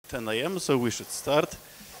10 a.m., so we should start.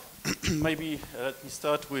 Maybe let me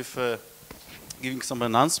start with giving some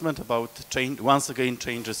announcement about once again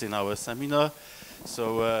changes in our seminar.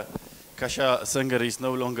 So Kasia Senger is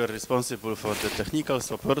no longer responsible for the technical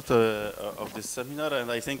support of this seminar,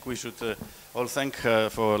 and I think we should all thank her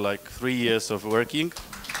for like 3 years of working.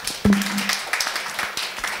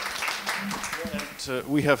 And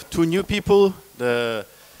we have 2 new people. The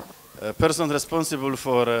person responsible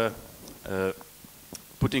for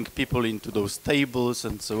putting people into those tables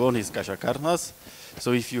and so on is Kasia Karnas.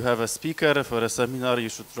 So if you have a speaker for a seminar, you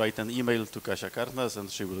should write an email to Kasia Karnas and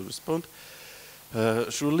she will respond.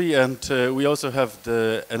 Surely, and we also have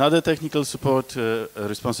another technical support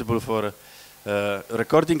responsible for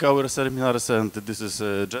recording our seminars, and this is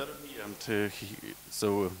Jeremy,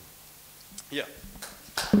 and yeah.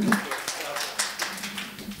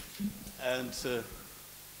 And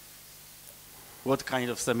what kind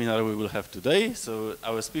of seminar we will have today? So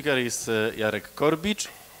our speaker is Jarek Korbicz,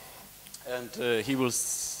 and he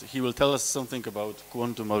will tell us something about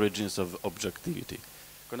quantum origins of objectivity,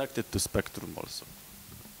 connected to spectrum also.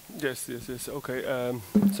 Yes. Okay.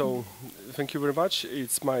 So thank you very much.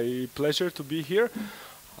 It's my pleasure to be here.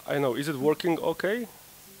 I know. Is it working? Okay.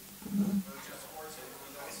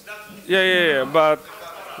 Yeah. But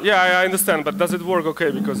yeah, I understand. But does it work?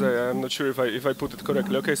 Okay? Because I'm not sure if I put it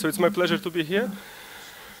correctly. Okay. So it's my pleasure to be here.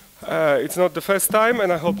 It's not the first time,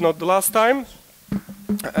 and I hope not the last time.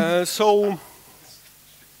 So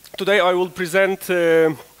today I will present.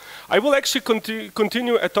 I will actually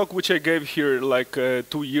continue a talk which I gave here like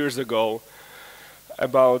 2 years ago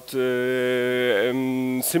about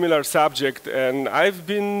similar subject, and I've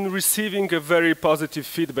been receiving a very positive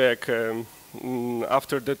feedback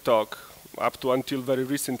after the talk up to until very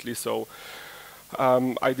recently. So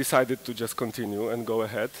I decided to just continue and go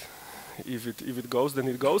ahead. If it goes, then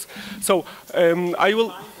it goes. So I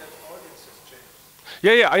will.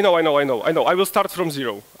 Yeah, I know. I will start from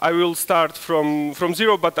zero. I will start from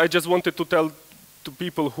zero, but I just wanted to tell to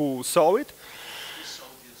people who saw it. This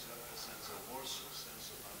audience represents a Warsaw sense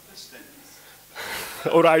of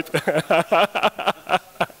understanding. All right.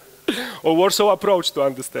 Or Warsaw approach to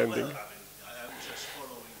understanding. Well, I'm just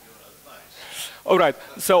following your advice. All right.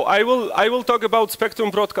 So I will talk about spectrum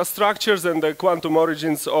broadcast structures and the quantum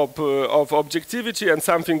origins of objectivity, and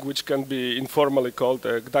something which can be informally called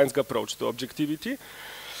a Gdańska approach to objectivity.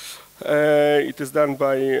 It is done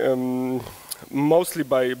by mostly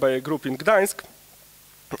by a group in Gdańsk.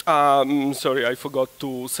 Sorry, I forgot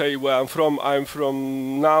to say where I'm from. I'm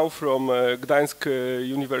from Gdańsk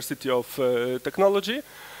University of Technology,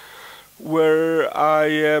 where I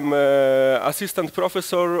am assistant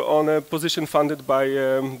professor on a position funded by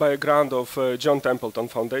a grant of John Templeton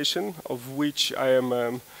Foundation, of which I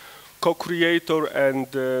am co-creator and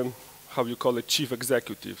how you call it, chief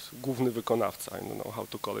executive, główny wykonawca. I don't know how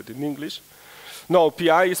to call it in English. No,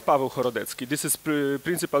 PI is Paweł Chorodecki. This is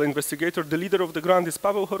principal investigator. The leader of the grant is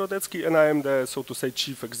Paweł Chorodecki, and I am the, so to say,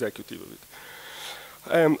 chief executive of it.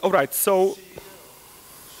 All right, so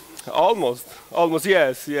almost,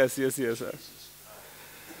 yes. Does that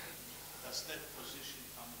position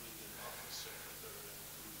come with an office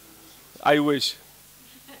secretary? I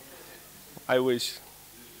wish.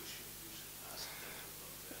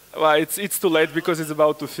 Well, it's too late because it's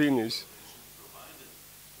about to finish.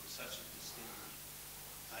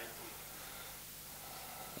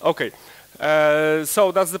 Okay,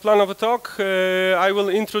 so that's the plan of the talk. I will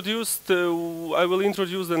introduce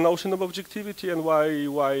the notion of objectivity and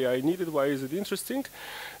why I need it, why is it interesting.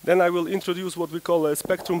 Then I will introduce what we call a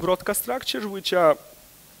spectrum broadcast structure, which are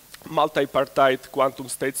multipartite quantum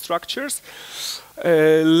state structures.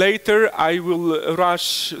 Later, I will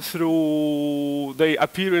rush through the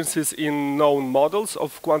appearances in known models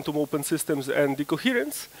of quantum open systems and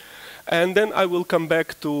decoherence. And then I will come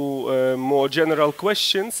back to more general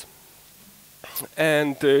questions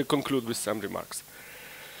and conclude with some remarks.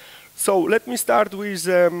 So let me start with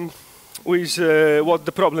what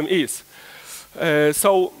the problem is.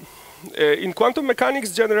 In quantum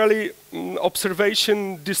mechanics, generally,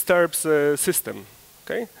 observation disturbs a system.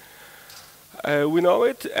 Okay, we know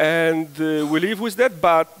it, and we live with that.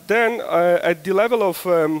 But then, at the level of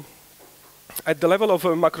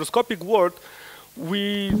a macroscopic world,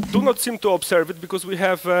 we do not seem to observe it because we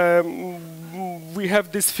have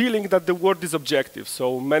this feeling that the world is objective.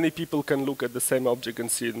 So many people can look at the same object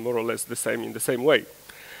and see it more or less the same in the same way.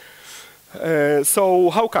 So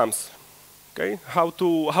how comes? Okay, how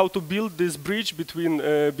to build this bridge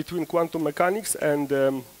between quantum mechanics and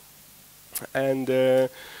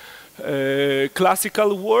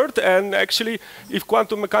classical world, and actually, if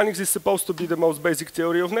quantum mechanics is supposed to be the most basic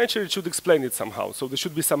theory of nature, it should explain it somehow. So there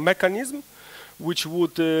should be some mechanism which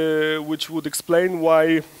would explain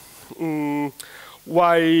why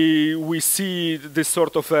we see this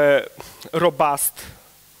sort of a robust,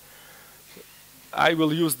 I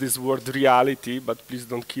will use this word reality, but please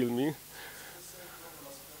don't kill me.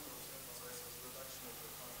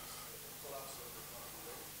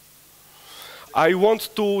 I want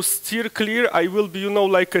to steer clear. I will be, you know,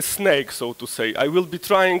 like a snake, so to say. I will be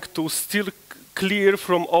trying to steer clear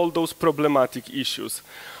from all those problematic issues.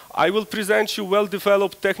 I will present you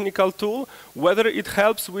well-developed technical tool. Whether it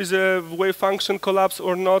helps with a wave function collapse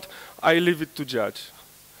or not, I leave it to judge.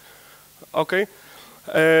 Okay?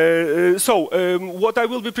 What I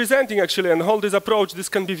will be presenting actually, and all this approach, this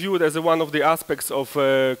can be viewed as one of the aspects of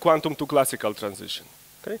quantum to classical transition.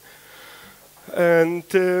 Okay? And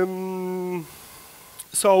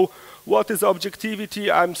so, what is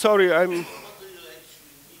objectivity? I'm sorry, What do you actually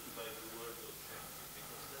mean by the word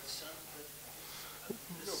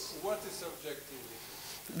objectivity? Because What is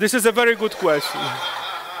objectivity? This is a very good question.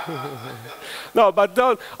 No, but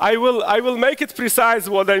I will make it precise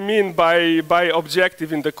what I mean by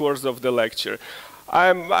objective in the course of the lecture.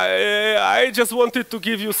 I just wanted to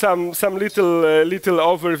give you some little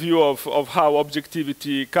overview of how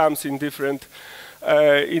objectivity comes in different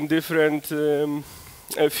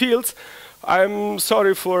fields. I'm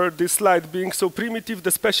sorry for this slide being so primitive.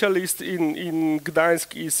 The specialist in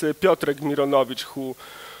Gdańsk is Piotrek Mironowicz, who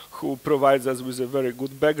provides us with a very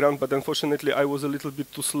good background, but unfortunately I was a little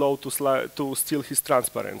bit too slow to steal his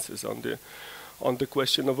transparencies on the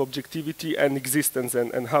question of objectivity and existence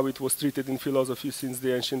and how it was treated in philosophy since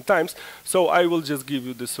the ancient times. So I will just give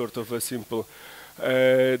you this sort of a simple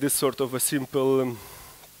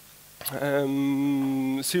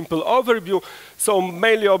simple overview. So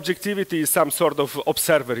mainly objectivity is some sort of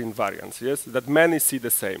observer invariance, yes, that many see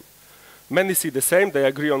the same. Many see the same, they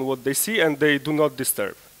agree on what they see, and they do not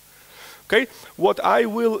disturb. Okay, what I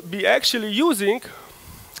will be actually using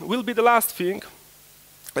will be the last thing,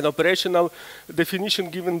 an operational definition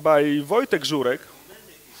given by Wojtek Żurek.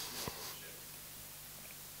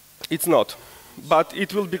 It's not, but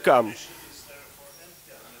it will become.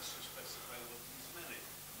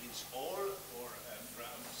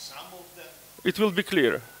 It will be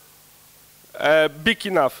clear. A big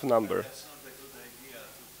enough number. That's not a good idea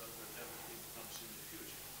to tell that everything comes in the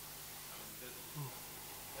future. I mean,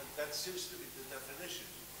 that seems to be the definition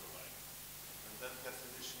you provide. And that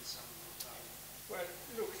definition sometimes. Well,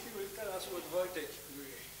 look, he will tell us what voltage we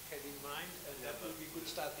had in mind, and that will be a good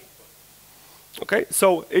starting point. Okay,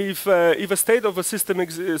 so if a state of a system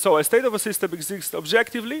exists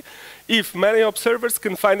objectively, if many observers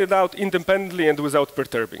can find it out independently and without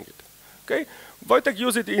perturbing it. Okay, Wojtek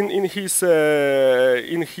used it in his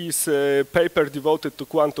paper devoted to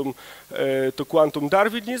quantum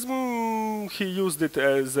Darwinism. He used it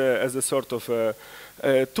as a sort of a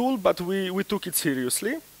tool, but we took it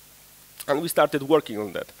seriously, and we started working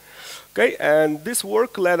on that. Okay, and this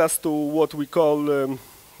work led us to what we call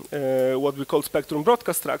spectrum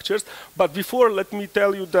broadcast structures. But before, let me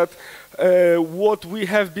tell you that what we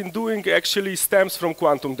have been doing actually stems from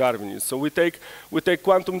quantum Darwinism. So we take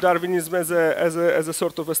quantum Darwinism as a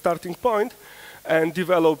sort of a starting point and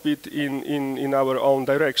develop it in our own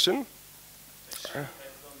direction.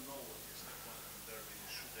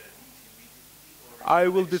 I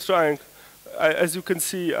will be trying, as you can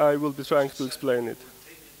see, I will be trying to explain it.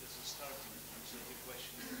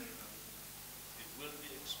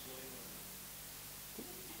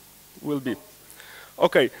 Will be.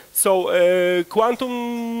 Okay, so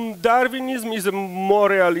quantum Darwinism is a more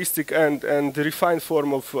realistic and refined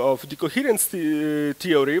form of decoherence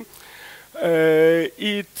theory.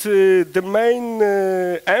 The main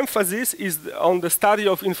emphasis is on the study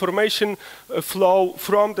of information flow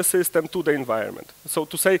from the system to the environment. So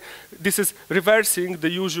to say, this is reversing the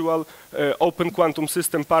usual open quantum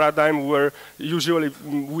system paradigm where usually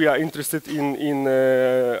we are interested in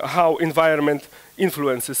how environment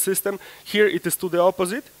influences system. Here it is to the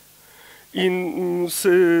opposite.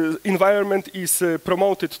 Environment is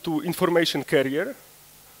promoted to information carrier,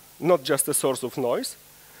 not just a source of noise,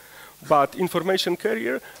 but information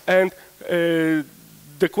carrier, and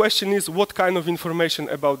the question is what kind of information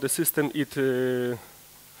about the system it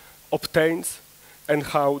obtains and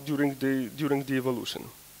how during the evolution.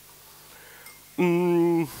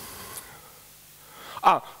 One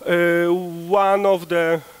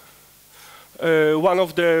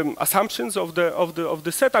of the assumptions of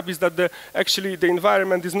the setup is that actually the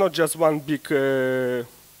environment is not just one big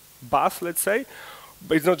bath, let's say,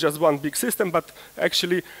 But it's not just one big system, but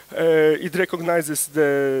actually it recognizes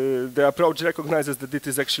the approach recognizes that it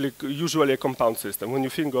is actually usually a compound system. When you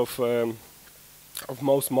think of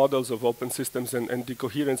most models of open systems and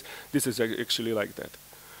decoherence, this is actually like that.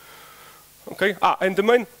 Okay. And the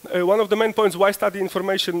main one of the main points why study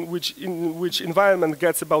information which environment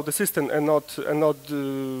gets about the system and not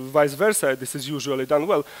vice versa. This is usually done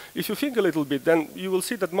well. If you think a little bit, then you will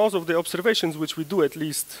see that most of the observations which we do, at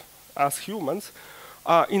least as humans,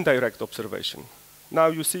 are indirect observation. Now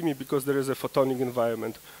you see me because there is a photonic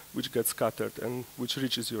environment which gets scattered and which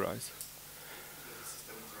reaches your eyes.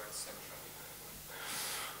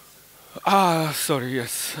 Sorry,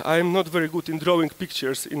 yes. I'm not very good in drawing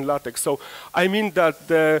pictures in LaTeX. So I mean that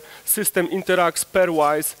the system interacts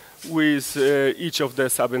pairwise with each of the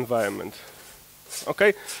sub-environment.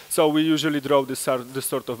 Okay? So we usually draw this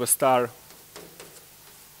sort of a star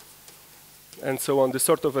and so on, this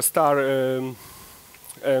sort of a star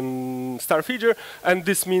star feature, and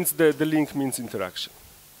this means the link means interaction.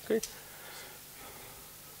 Okay?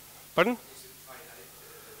 Pardon?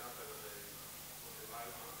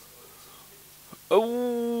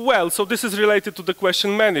 Well, so this is related to the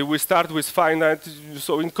question many. We start with finite,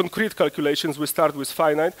 so in concrete calculations we start with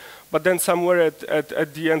finite, but then somewhere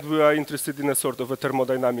at the end we are interested in a sort of a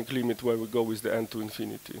thermodynamic limit where we go with the n to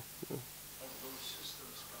infinity.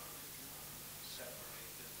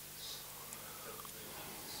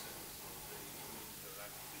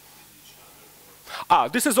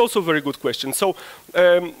 This is also a very good question. So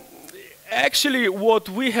actually what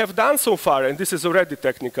we have done so far, and this is already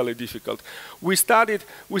technically difficult, we studied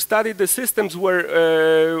the systems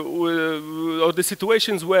where, or the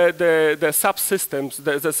situations where the subsystems,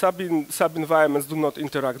 the sub-environments do not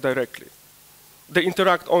interact directly. They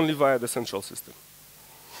interact only via the central system.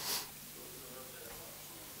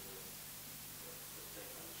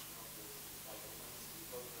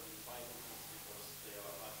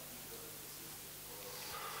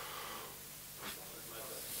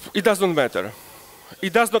 It does not matter.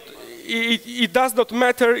 It does not. It does not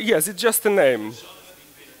matter. Yes, it's just a name.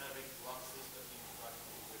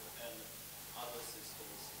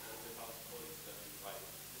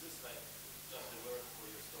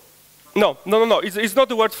 No. It's not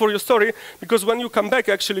the word for your story, because when you come back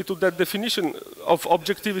actually to that definition of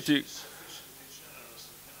objectivity.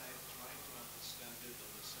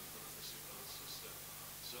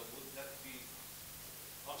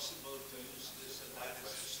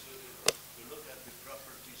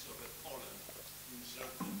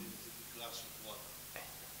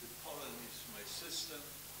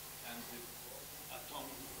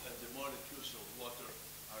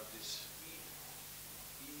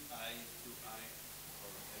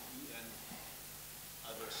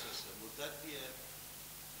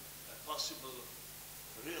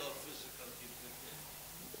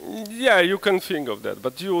 Yeah, you can think of that,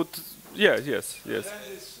 but you would, yeah, yes. Then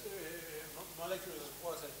this molecules of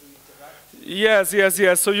water to interact.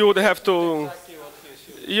 Yes. So you would have to.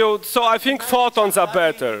 Exactly So I think photons are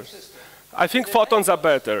better. I think photons are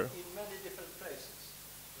better. in many different places,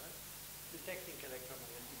 right? Detecting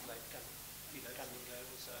electromagnetic light can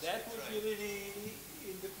that would be really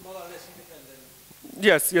more or less independent.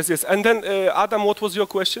 Yes. And then Adam, what was your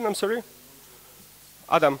question? I'm sorry.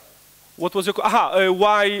 Adam. What was your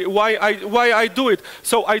why I do it?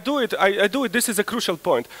 So I do it. This is a crucial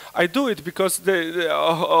point. I do it because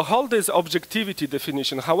all this objectivity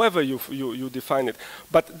definition, however you define it,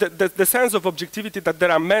 but the sense of objectivity that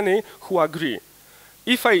there are many who agree.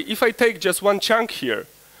 If I take just one chunk here,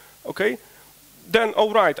 okay, then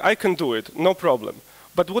all right, I can do it, no problem.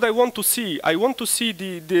 But what I want to see what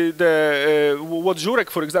Jurek,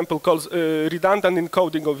 for example, calls redundant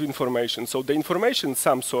encoding of information. So the information,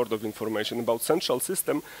 some sort of information about central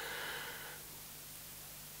system,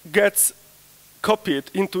 gets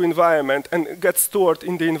copied into environment and gets stored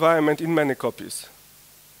in the environment in many copies.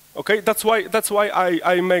 Okay, that's why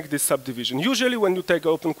I make this subdivision. Usually, when you take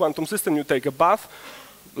an open quantum system, you take a bath,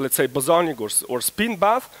 let's say bosonic or spin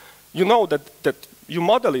bath. You know that you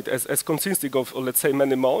model it as consisting of, let's say,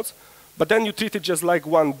 many modes, but then you treat it just like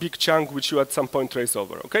one big chunk which you at some point trace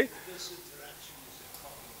over, okay? This interaction is a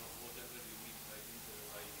copy of whatever you mean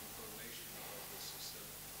by information about the system.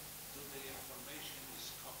 Do the information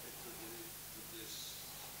is copied to this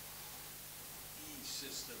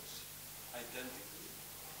E-systems identically?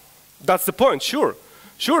 That's the point, sure.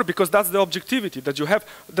 Sure, because that's the objectivity, that you have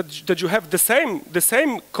the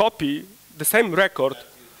same copy, the same record.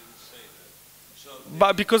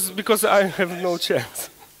 But because I have no chance.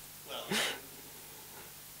 Well, in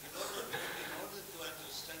order to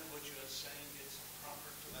understand what you are saying, it's proper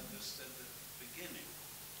to understand the beginning.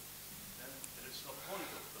 Then there is no point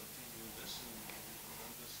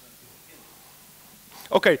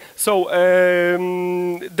Okay, so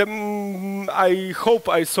I hope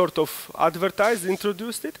I sort of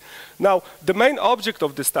introduced it. Now, the main object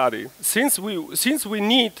of the study, since we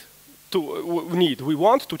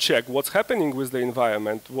want to check what's happening with the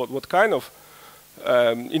environment, what kind of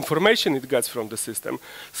information it gets from the system.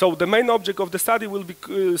 So the main object of the study will be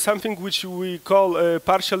something which we call a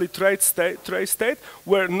partially traced state,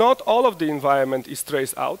 where not all of the environment is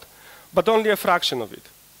traced out, but only a fraction of it.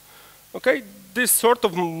 Okay, this sort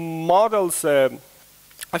of models,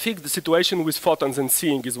 I think the situation with photons and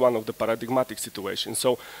seeing is one of the paradigmatic situations.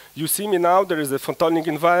 So you see me now, there is a photonic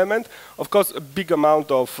environment. Of course, a big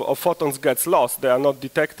amount of photons gets lost. They are not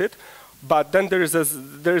detected. But then there is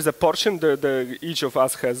a portion, each of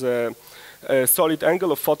us has a solid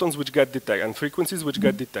angle of photons which get detected and frequencies which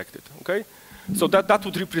get detected, okay? So that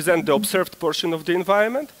would represent the observed portion of the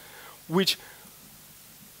environment, which,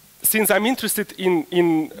 since I'm interested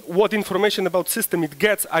in what information about system it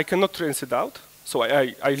gets, I cannot trace it out. So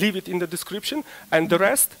I leave it in the description, and the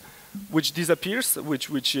rest, which disappears,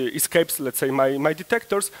 which escapes, let's say, my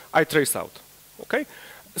detectors, I trace out, okay?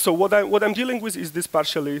 So what I'm dealing with is this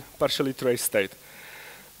partially traced state.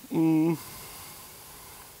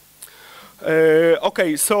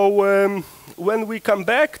 Okay, so when we come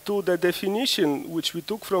back to the definition which we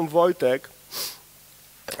took from Wojtek,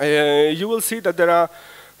 you will see that there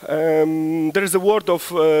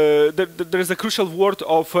is a crucial word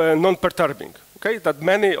of non-perturbing. Okay, that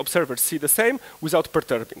many observers see the same without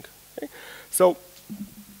perturbing. Okay? So,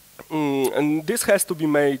 and this has to be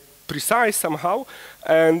made precise somehow,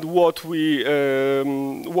 and what we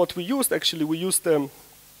used, actually,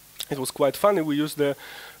 it was quite funny, we used the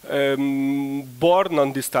Bohr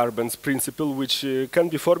non-disturbance principle, which can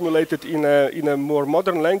be formulated in a more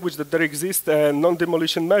modern language, that there exists a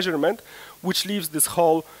non-demolition measurement which leaves this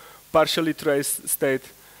whole partially traced state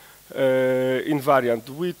invariant.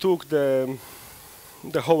 We took the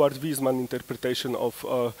Howard Wiesmann interpretation of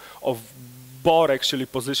Bohr actually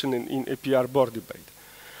position in APR Bohr debate.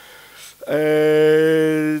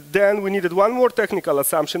 Then we needed one more technical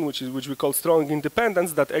assumption, which we call strong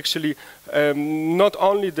independence, that actually not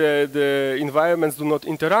only the environments do not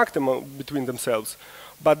interact between themselves,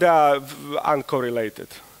 but they are uncorrelated.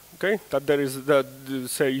 Okay, that there is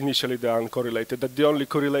say initially they are uncorrelated. That the only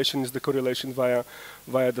correlation is the correlation via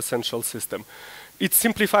the central system. It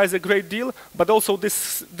simplifies a great deal, but also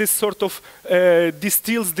this sort of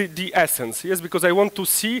distills the essence. Yes, because I want to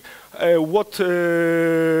see what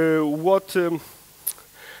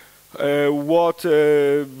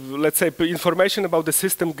let's say information about the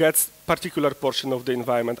system gets particular portion of the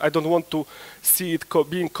environment. I don't want to see it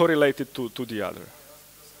being correlated to the other.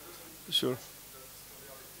 Sure.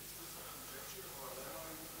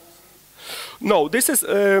 No, this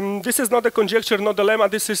is not a conjecture, not a lemma.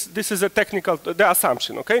 This is a technical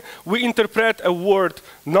assumption. Okay, we interpret a word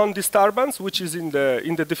non-disturbance, which is in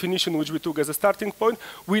the definition which we took as a starting point.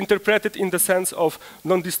 We interpret it in the sense of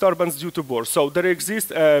non-disturbance due to Bohr. So there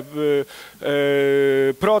exists a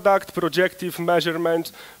product projective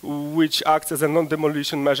measurement which acts as a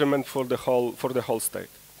non-demolition measurement for the whole state.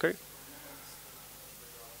 Okay.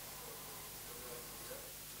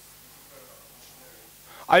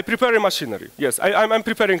 I prepare a machinery. Yes, I'm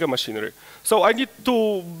preparing a machinery. So I need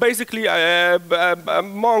to basically,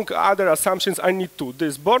 among other assumptions, I need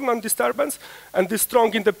this Bohr non-disturbance and this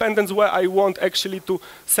strong independence, where I want actually to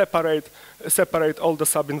separate all the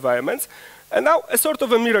sub-environments. And now a sort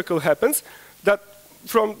of a miracle happens, that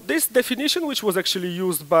from this definition, which was actually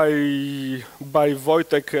used by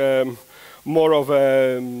Wojtek, more of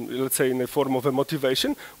a, let's say, in the form of a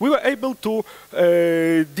motivation, we were able to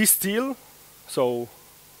distill, so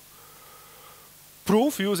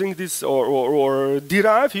prove using this, or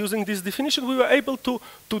derive using this definition, we were able to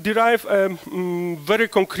derive a very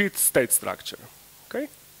concrete state structure. Okay.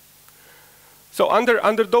 So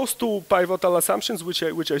under those two pivotal assumptions which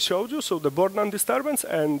I showed you, so the Bohr non-disturbance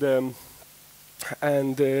and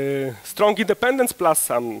strong independence plus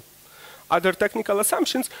some other technical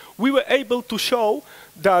assumptions, we were able to show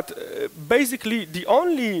that basically the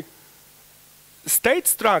only state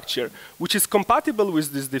structure which is compatible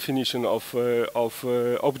with this definition of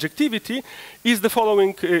objectivity is the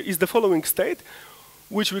following state,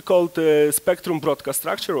 which we call the spectrum broadcast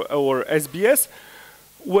structure, or SBS,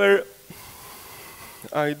 where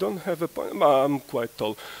I don't have a point. I'm quite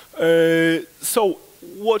tall. So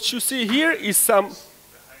what you see here is some.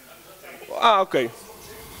 Okay.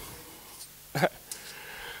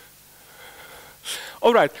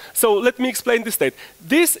 All right, so let me explain the state.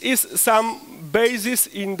 This is some basis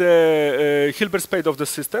in the Hilbert space of the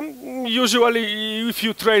system. Usually, if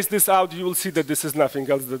you trace this out, you will see that this is nothing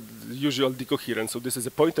else than the usual decoherence. So this is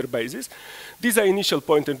a pointer basis. These are initial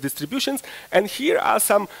pointer distributions. And here are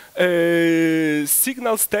some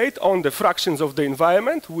signal state on the fractions of the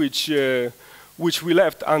environment, which we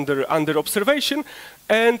left under observation.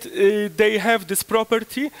 And they have this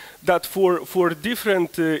property that for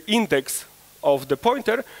different index of the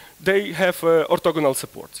pointer, they have orthogonal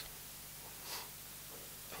supports.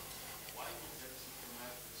 Why the density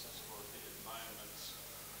matrices for the environments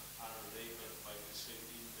are labeled by the same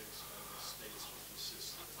index as the states of the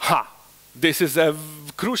system? Ha! This is a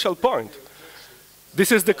crucial point.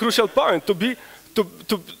 This is the crucial point.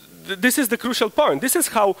 This is the crucial point. This is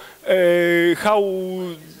how Is it a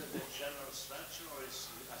general structure or is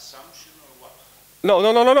it assumption or what?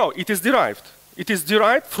 No. It is derived. It is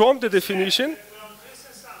derived from the definition. From this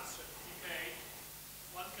assumption he made,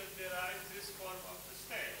 one can derive this form of the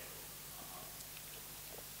state.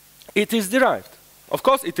 It is derived. Of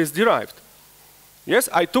course, it is derived. Yes,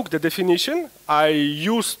 I took the definition, I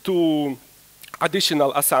used two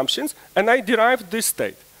additional assumptions, and I derived this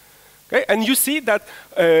state. Okay? And you see that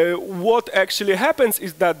what actually happens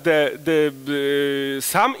is that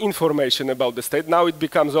some information about the state, now it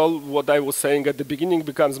becomes all what I was saying at the beginning,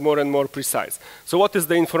 becomes more and more precise. So what is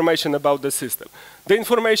the information about the system? The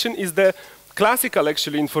information is the classical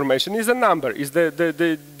actually information is a number, is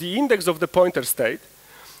the index of the pointer state,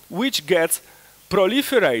 which gets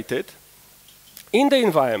proliferated in the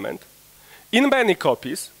environment in many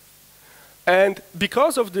copies. And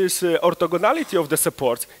because of this orthogonality of the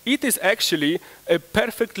supports, it is actually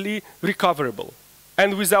perfectly recoverable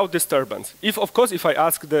and without disturbance. Of course, if I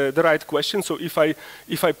ask the right question, so if I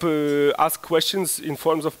ask questions in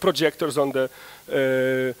forms of projectors on the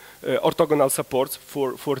orthogonal supports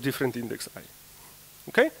for different index I.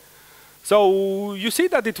 Okay? So you see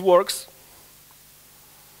that it works.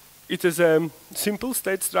 It is a simple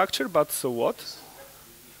state structure, but so what?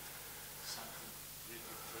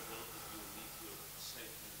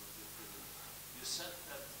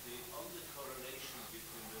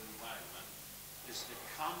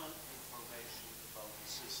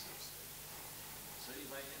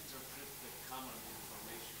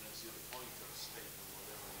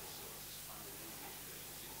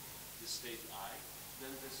 State I,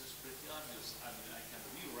 then this is pretty obvious. I mean, I can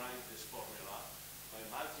rewrite this formula by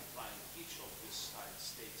multiplying each of these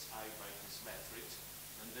states I by this matrix,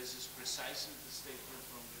 and this is precisely the statement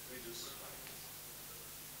from the previous slide.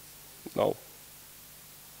 No.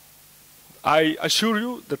 I assure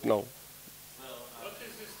you that no. Well, What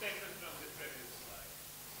is the statement from the previous slide?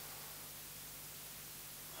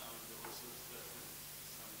 there was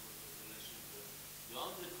some relation to the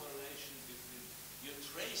only correlation between you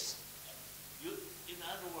trace. In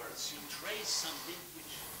other words, you trace something which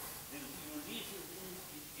you leave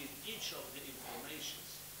in each of the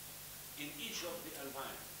informations, in each of the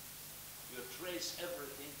environment. You trace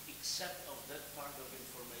everything except of that part of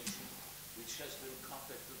information which has been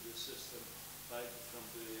copied to the system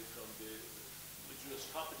which was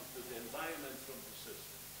copied to the environment from the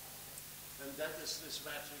system. And that is this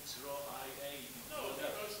matrix rho IA. No,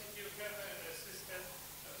 because if you have a system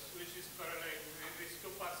which is correlated, with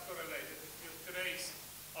two parts correlated, if you trace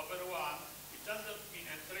over one, it does not mean,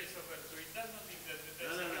 and trace over two, it does not mean that the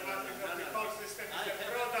matrix of the whole system is a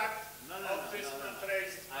product of this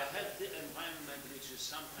traced. I have the environment which is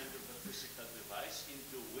some kind of a physical device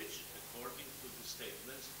into which, according to the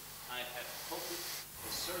statements, I have copied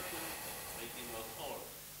a certain, maybe not all,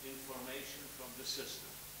 information from the system.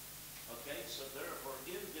 Okay, so therefore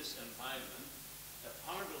in this environment, a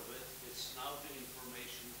part of it is now the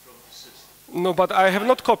information from the system. No, but I have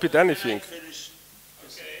not copied anything.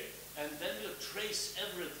 Okay. And then you trace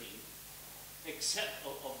everything except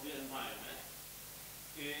of the environment,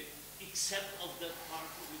 except of that part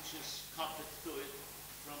which is copied to it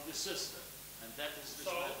from the system. And that is this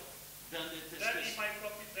method. Then it is Then this. if I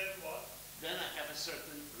copy, then what? Then I have a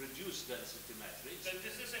certain reduced density matrix. Then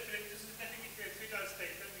this is definitely a trivial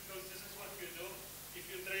statement because this is what you do. If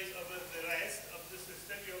you trace over the rest of the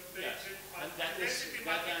system, you obtain Yes. the And that density I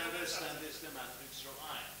matrix of the understand subset. is the matrix from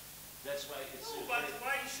I. That's why it's No, but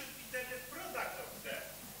why should be then the product of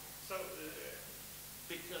that? So,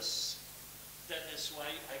 because that is why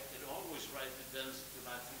I can always write the density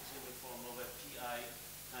matrix in the form of a PI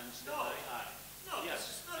times the No. II. no, Yes. this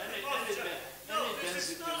is not Any- the most any- general. any No, this is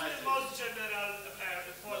density not the matrix. most general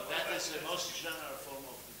form But that of is the density. most general form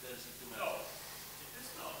of the density No, matrix. it is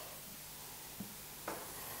not.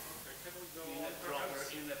 Okay, can we go In on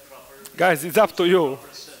a proper Guys, it's up to you.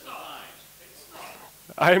 set of I. It's not.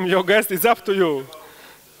 I am your guest, it's up to you.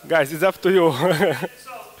 Guys, it's up to you. So you have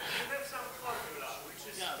some formula, which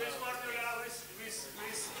is this formula with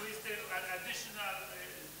the additional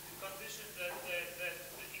condition that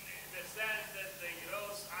the sense that the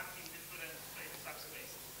rows act in different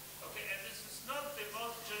subspaces. Okay, and this is not the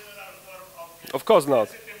most general form of the Of course not.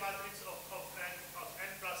 density matrix of n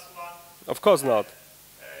plus 1. Of course not.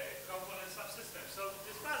 Component subsystem. So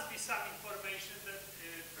this must be some information that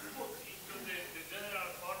put into the general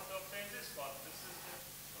form to obtain this form.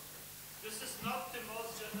 This is not the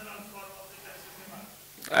most general form of the density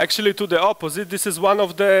matrix. Actually, to the opposite, this is one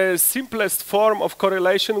of the simplest form of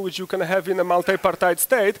correlation which you can have in a multipartite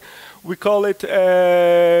state. We call it,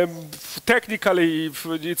 technically,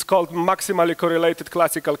 it's called maximally correlated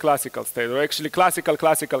classical state, or actually classical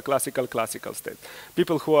state.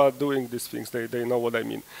 People who are doing these things, they know what I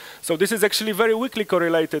mean. So this is actually very weakly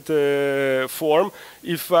correlated form.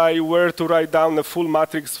 If I were to write down a full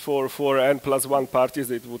matrix for n plus 1 parties,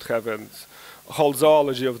 it would have a whole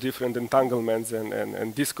zoology of different entanglements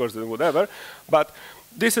and discourse and whatever. But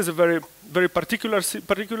this is a very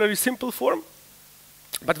particularly simple form,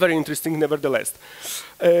 but very interesting nevertheless.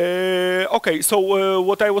 Okay, so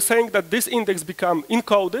what I was saying, that this index become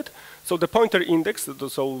encoded, so the pointer index,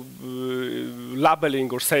 so labeling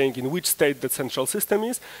or saying in which state the central system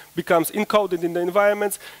is, becomes encoded in the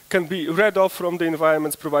environments, can be read off from the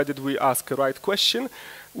environments provided we ask a right question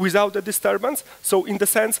without a disturbance. So in the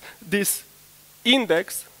sense, this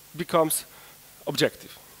index becomes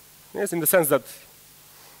objective. Yes, in the sense that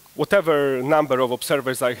whatever number of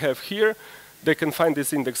observers I have here, they can find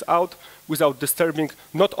this index out without disturbing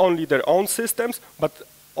not only their own systems, but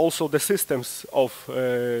also the systems of,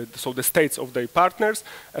 so the states of their partners,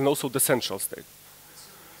 and also the central state.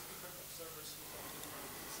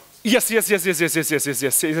 Yes.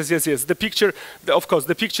 The picture, of course,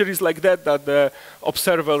 the picture is like that the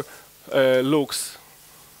observer looks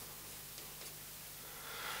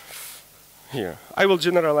here. I will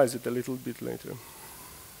generalize it a little bit later.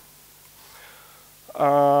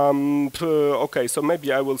 Okay, so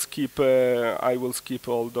maybe I will skip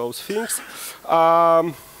all those things.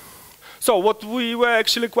 So what we were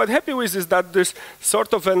actually quite happy with is that this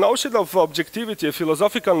sort of a notion of objectivity, a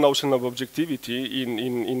philosophical notion of objectivity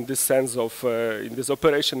in this sense of, in this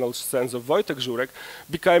operational sense of Wojtek-Żurek,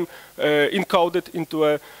 became encoded into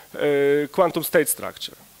a quantum state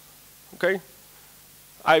structure. Okay?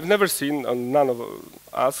 I've never seen, and none of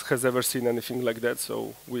us has ever seen anything like that,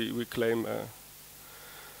 so we claim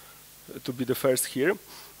to be the first here.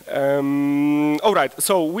 All right,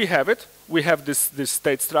 so we have it. We have this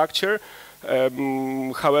state structure,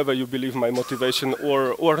 however you believe my motivation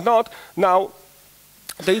or not. Now,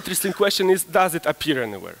 the interesting question is, does it appear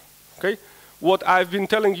anywhere? Okay? What I've been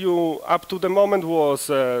telling you up to the moment was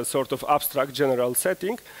a sort of abstract general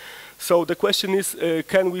setting. So the question is,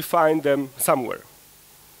 can we find them somewhere?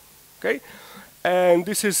 Okay? And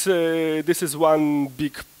this is one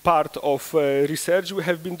big part of research we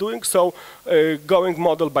have been doing, so going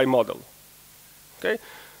model by model. Okay?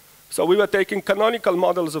 So we were taking canonical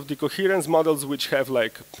models of decoherence, models which have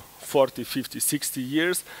like 40, 50, 60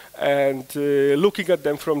 years, and looking at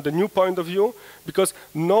them from the new point of view, because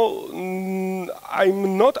I'm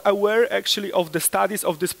not aware actually of the studies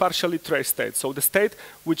of this partially traced state. So the state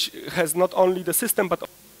which has not only the system, but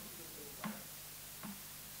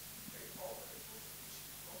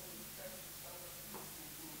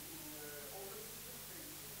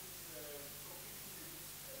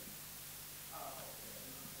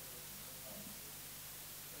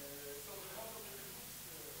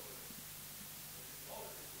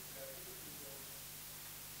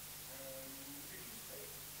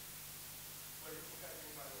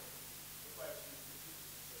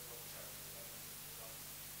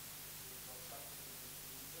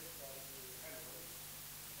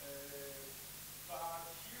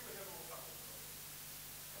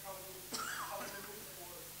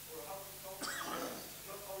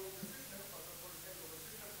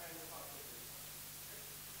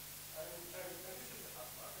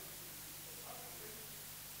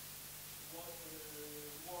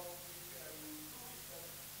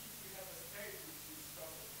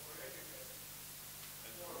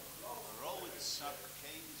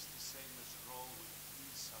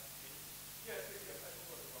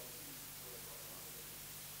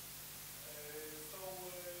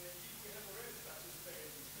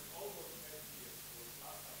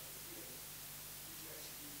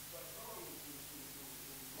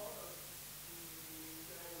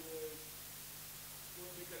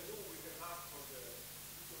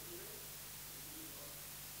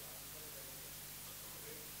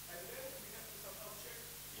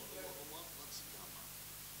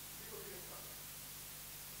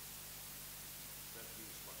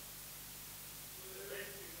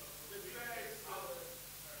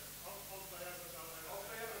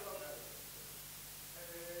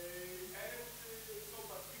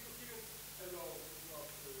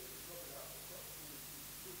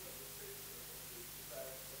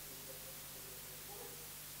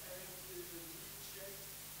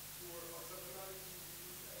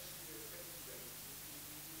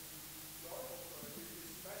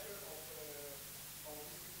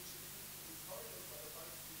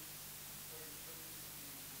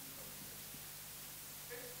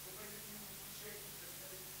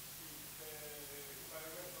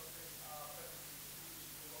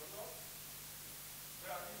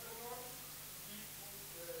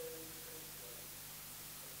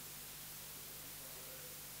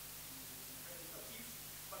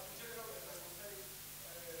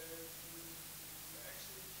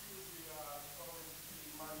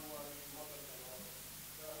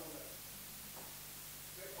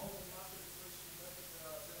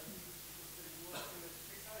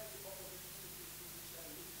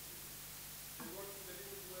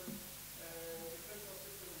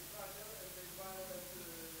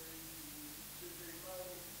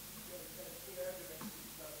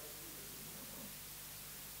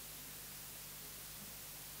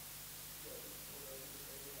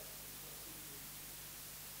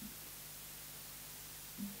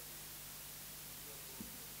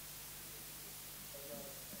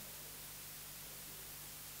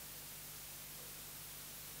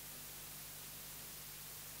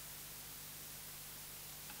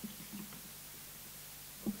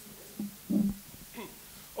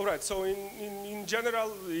All right, so in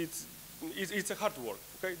general, it's a hard work.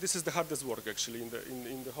 Okay, this is the hardest work actually in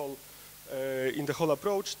the whole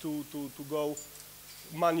approach to go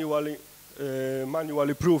manually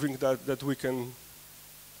proving that we can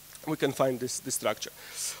find this structure.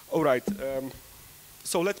 All right,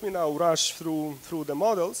 so let me now rush through the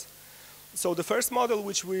models. So the first model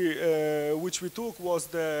which we took was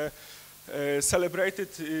the celebrated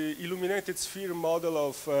illuminated sphere model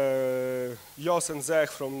of Jos and Zech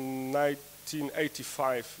from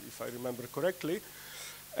 1985, if I remember correctly.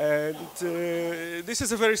 And this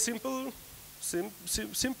is a very simple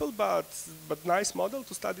but nice model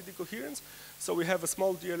to study the coherence. So we have a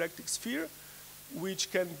small dielectric sphere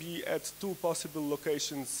which can be at two possible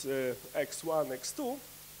locations, x1, x2,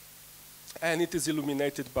 and it is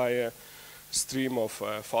illuminated by a stream of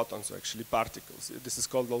photons, or actually particles. This is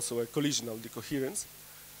called also a collisional decoherence.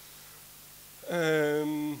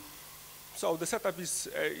 So the setup is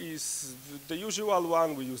the usual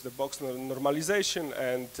one. We use the box normalization,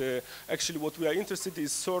 and actually what we are interested in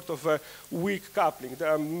is sort of a weak coupling.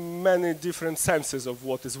 There are many different senses of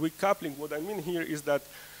what is weak coupling. What I mean here is that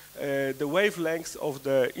the wavelength of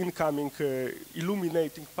the incoming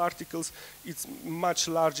illuminating particles is much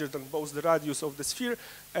larger than both the radius of the sphere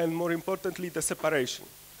and, more importantly, the separation.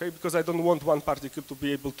 Okay, because I don't want one particle to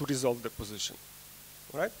be able to resolve the position.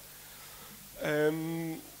 All right?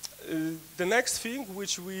 The next thing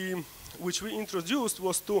which we introduced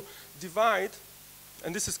was to divide,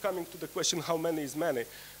 and this is coming to the question how many is many.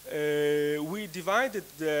 We divided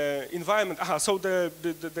the environment. So the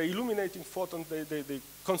illuminating photons, they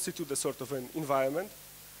constitute a sort of an environment.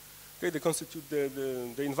 Okay, they constitute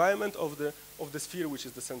the environment of the sphere, which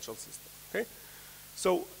is the central system. Okay,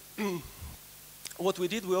 so what we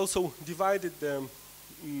did, we also divided the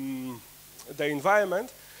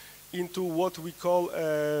environment into what we call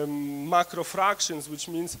macro fractions, which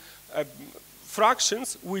means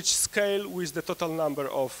fractions which scale with the total number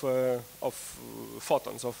of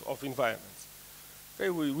photons, of environments.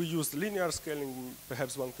 Okay, we used linear scaling.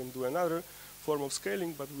 Perhaps one can do another form of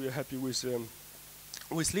scaling, but we are happy with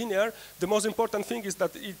linear. The most important thing is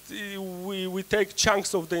that we take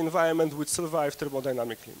chunks of the environment which survive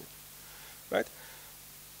thermodynamic limit, right?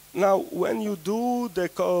 Now, when you do the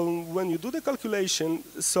calculation,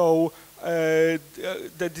 so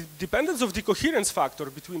the dependence of the coherence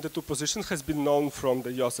factor between the two positions has been known from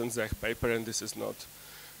the Jos and Zech paper, and this is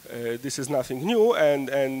nothing new.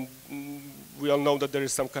 And we all know that there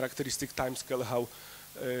is some characteristic timescale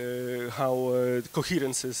how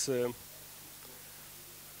coherence is.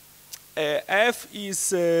 F is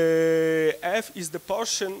the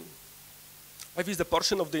portion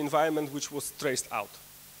of the environment which was traced out.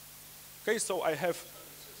 Okay, so I have,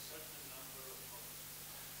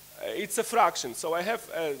 it's a fraction. So I have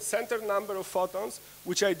a center number of photons,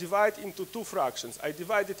 which I divide into two fractions. I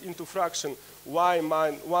divide it into fraction y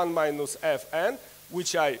 1 minus fn,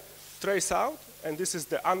 which I trace out, and this is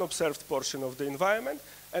the unobserved portion of the environment.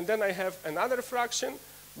 And then I have another fraction,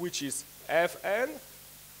 which is fn,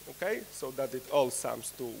 okay, so that it all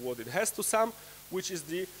sums to what it has to sum, which is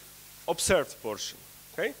the observed portion,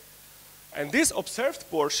 okay? And this observed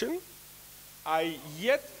portion, and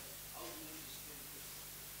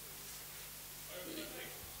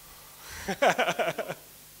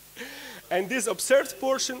this observed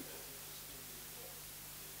portion,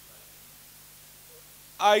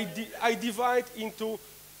 I divide into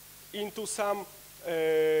some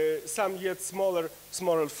yet smaller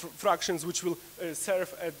fractions, which will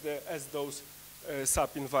serve as those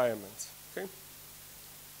sub-environments. Okay.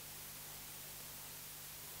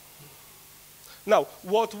 Now,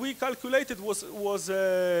 what we calculated was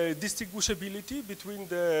distinguishability between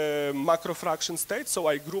the macro fraction states. So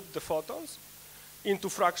I grouped the photons into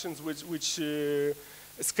fractions which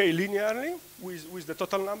scale linearly with the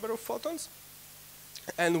total number of photons,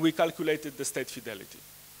 and we calculated the state fidelity.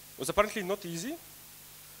 It was apparently not easy.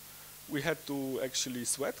 We had to actually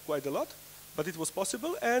sweat quite a lot, but it was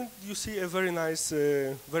possible, and you see a very nice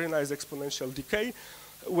exponential decay,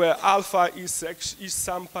 where alpha is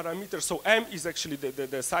some parameter. So m is actually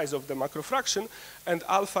the size of the macro fraction, and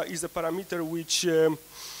alpha is a parameter which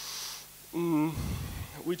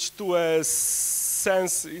to a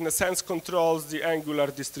sense, in a sense, controls the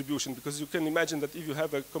angular distribution, because you can imagine that if you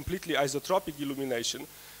have a completely isotropic illumination,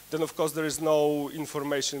 then of course there is no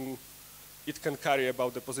information it can carry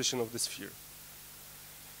about the position of the sphere.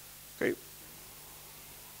 Okay.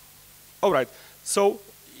 All right. So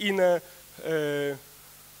in a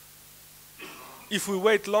if we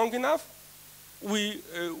wait long enough, we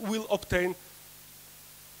will obtain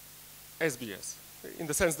SBS, in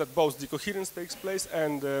the sense that both decoherence takes place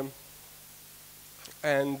and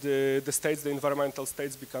and the states, the environmental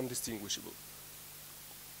states, become distinguishable.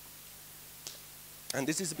 And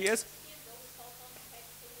this is BS.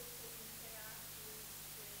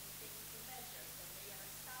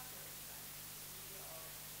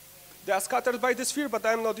 They are scattered by the sphere, but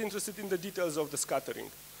I'm not interested in the details of the scattering.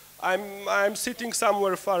 I'm sitting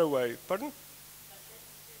somewhere far away. Pardon?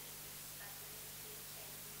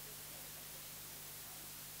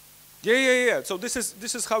 Yeah. So this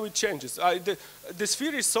is how it changes. The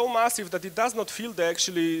sphere is so massive that it does not feel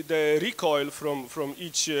the recoil from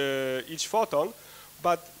each photon,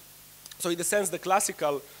 but so in the sense the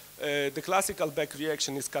classical back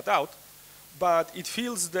reaction is cut out, but it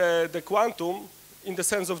feels the quantum in the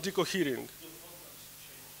sense of decohering.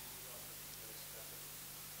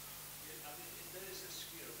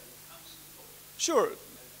 Sure.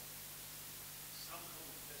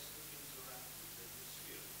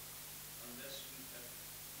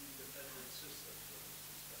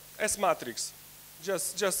 S matrix.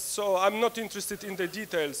 Just so I'm not interested in the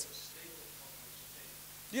details.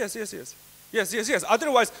 Yes.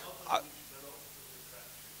 Otherwise,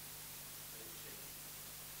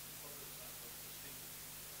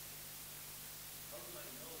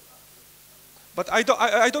 but I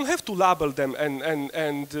don't have to label them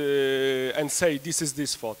and say this is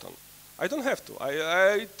this photon. I don't have to.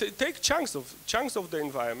 I take chunks of the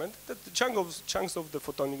environment, chunks of the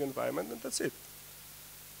photonic environment, and that's it.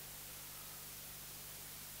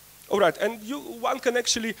 All right, and one can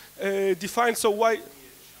actually define, so why?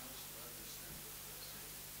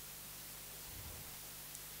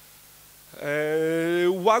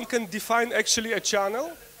 One can define actually a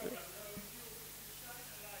channel.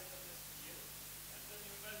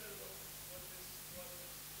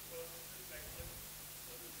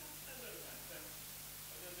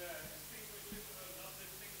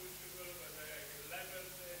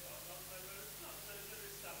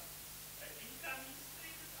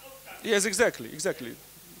 Yes, exactly.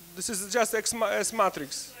 This is just S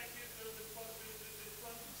matrix.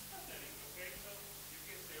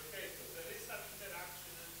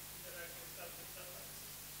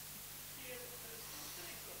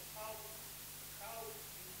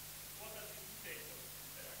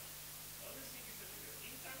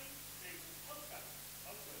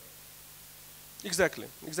 Exactly.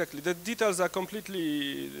 The details are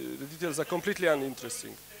completely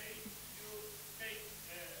uninteresting.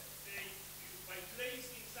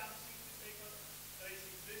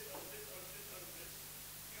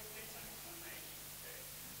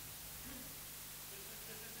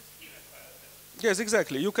 Yes,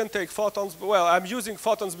 exactly. You can take photons. Well, I'm using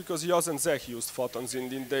photons because Jos and Zech used photons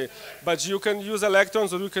but you can use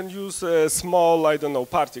electrons or you can use small, I don't know,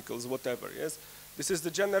 particles, whatever. Yes, this is the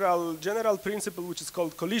general principle, which is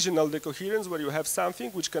called collisional decoherence, where you have something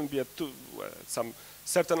which can be at some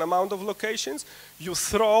certain amount of locations. You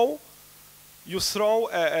throw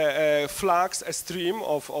a flux, a stream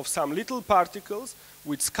of some little particles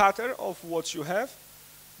which scatter of what you have.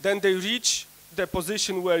 Then they reach the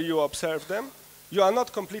position where you observe them. You are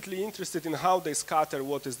not completely interested in how they scatter,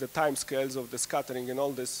 what is the time scales of the scattering and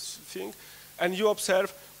all this thing, and you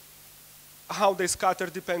observe how they scatter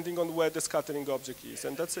depending on where the scattering object is,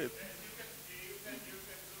 and that's it.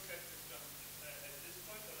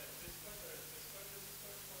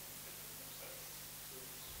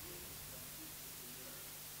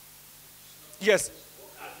 Yes.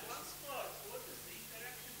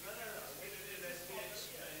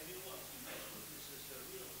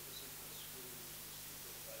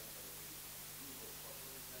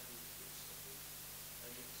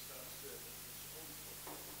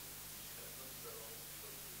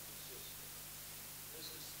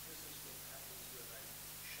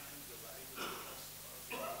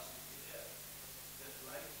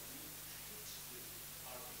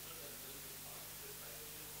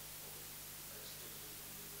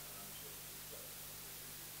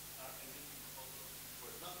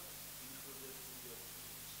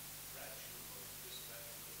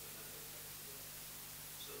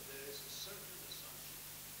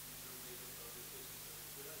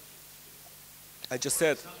 I just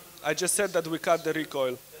said that we cut the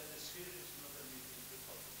recoil.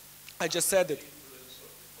 I just said it.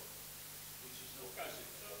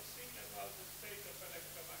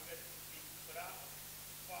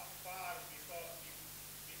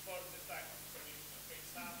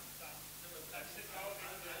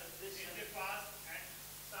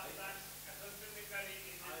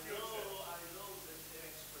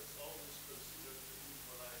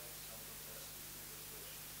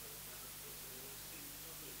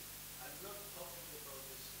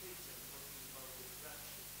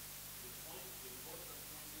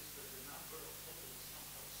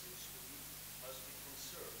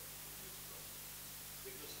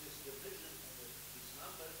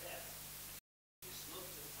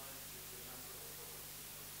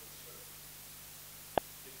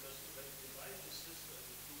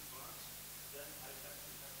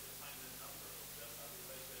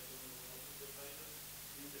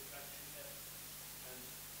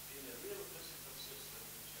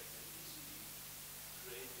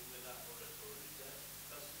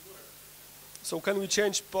 So can we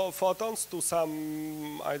change photons to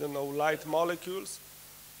some, I don't know, light molecules?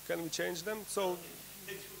 Can we change them? So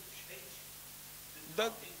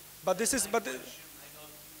that, but this is, but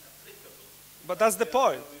that's the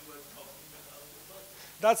point.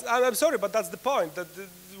 That's, I'm sorry, but that's the point. That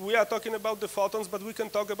we are talking about the photons, but we can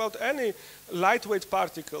talk about any lightweight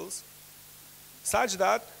particles, such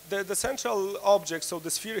that the central object, so the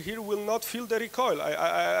sphere here, will not feel the recoil.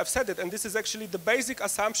 I've said it, and this is actually the basic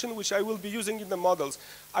assumption which I will be using in the models.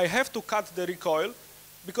 I have to cut the recoil,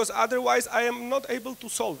 because otherwise I am not able to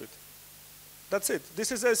solve it. That's it.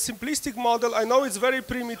 This is a simplistic model. I know it's very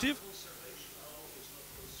primitive.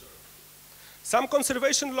 Some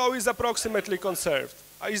conservation law is approximately conserved.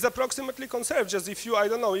 Is approximately conserved, just if you, I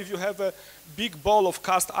don't know, if you have a big ball of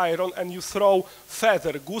cast iron and you throw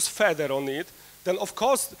feather, goose feather on it, then of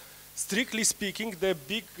course, strictly speaking, the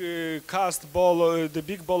big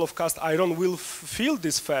ball of cast iron will feel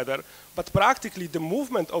this feather, but practically the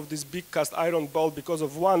movement of this big cast iron ball because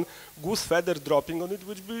of one goose feather dropping on it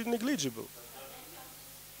will be negligible.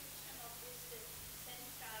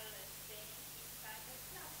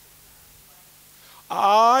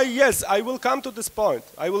 Yes, I will come to this point.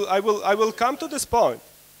 I will come to this point.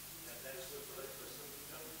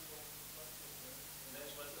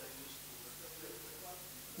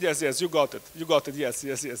 Yes, you got it. You got it. Yes.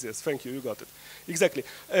 Thank you. You got it. Exactly.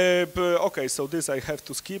 Okay, so this I have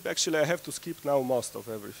to skip. Actually, I have to skip now most of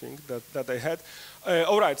everything that I had.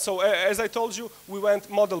 All right. So as I told you, we went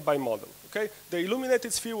model by model. Okay. The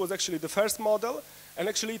illuminated sphere was actually the first model, and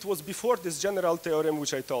actually it was before this general theorem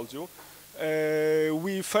which I told you.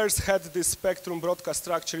 We first had this spectrum broadcast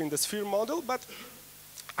structure in the sphere model, but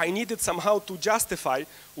I needed somehow to justify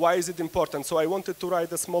why is it important. So I wanted to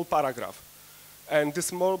write a small paragraph. And this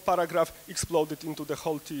small paragraph exploded into the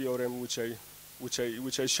whole theorem which I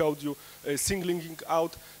showed you, singling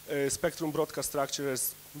out spectrum broadcast structure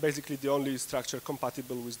as basically the only structure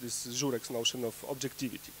compatible with this Jurek's notion of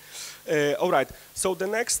objectivity. All right, so the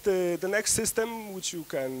next system which you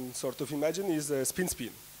can sort of imagine is a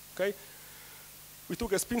spin-spin, okay? We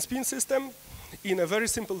took a spin-spin system in a very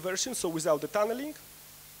simple version, so without the tunneling,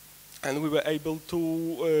 and we were able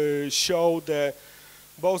to show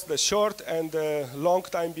both the short and the long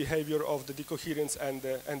time behavior of the decoherence and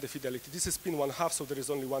the fidelity. This is spin 1/2, so there is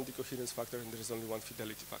only one decoherence factor and there is only one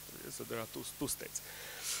fidelity factor. So there are two states.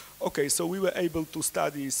 Okay, so we were able to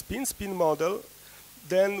study spin model.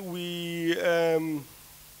 Then we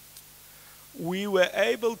were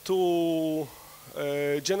able to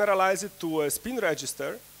generalize it to a spin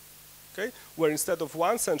register, okay, where instead of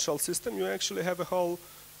one central system, you actually have a whole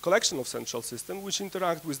collection of central systems which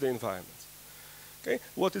interact with the environment. Okay.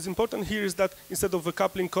 What is important here is that instead of a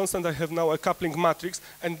coupling constant, I have now a coupling matrix,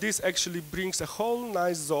 and this actually brings a whole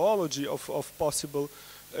nice zoology of possible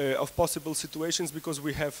situations, because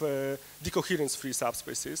we have decoherence-free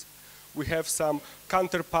subspaces. We have some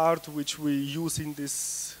counterpart which we use in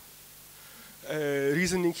this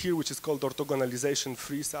reasoning here, which is called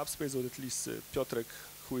orthogonalization-free subspace, or at least Piotrek,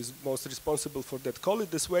 who is most responsible for that, call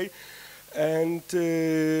it this way. And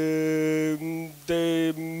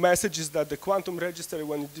the message is that the quantum register,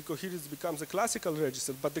 when it decoheres, becomes a classical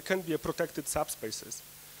register, but there can be a protected subspaces.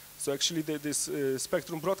 So actually this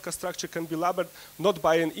spectrum broadcast structure can be labeled not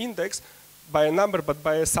by an index, by a number, but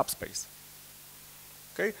by a subspace.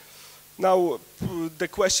 Okay? Now, the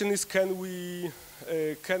question is, can we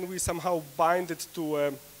somehow bind it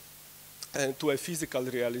to a physical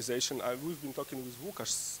realization? We've been talking with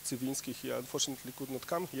Łukasz Cywiński, he unfortunately could not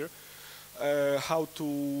come here. How to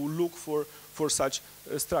look for such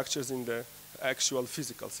structures in the actual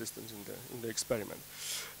physical systems in the experiment.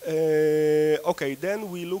 Okay, then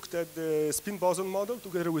we looked at the spin boson model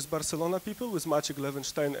together with Barcelona people, with Maciek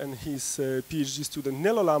Lewenstein and his PhD student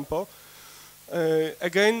Nelo Lampo.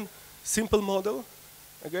 Again, simple model.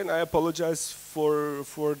 Again, I apologize for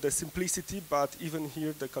the simplicity, but even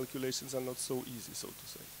here the calculations are not so easy, so to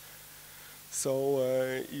say. So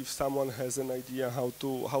if someone has an idea how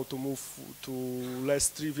to move to less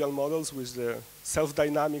trivial models with the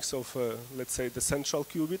self-dynamics of, let's say, the central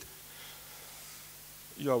qubit,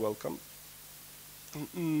 you are welcome.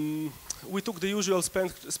 We took the usual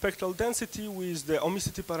spectral density with the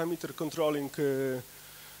omissity parameter controlling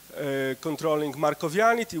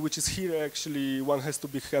Markovianity, which is here actually one has to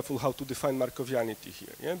be careful how to define Markovianity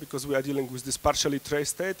here, yeah? Because we are dealing with this partially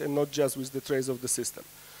traced state and not just with the trace of the system.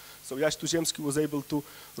 So Jaś Tuziemski was able to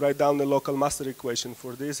write down a local master equation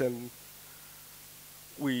for this, and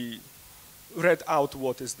we read out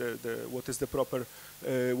what is the proper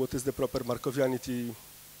Markovianity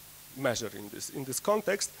measure in this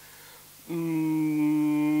context.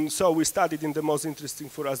 So we studied in the most interesting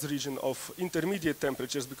for us region of intermediate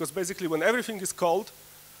temperatures, because basically when everything is cold,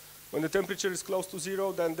 when the temperature is close to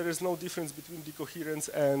 0, then there is no difference between decoherence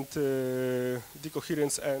and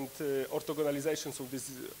orthogonalization, so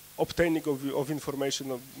this obtaining of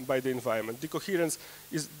information by the environment. Decoherence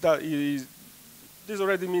this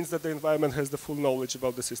already means that the environment has the full knowledge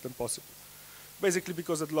about the system possible. Basically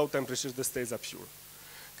because at low temperatures the states are pure.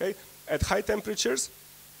 Okay? At high temperatures,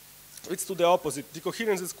 it's to the opposite.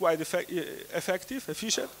 Decoherence is quite effective,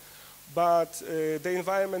 efficient, but the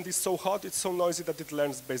environment is so hot, it's so noisy that it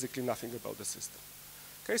learns basically nothing about the system.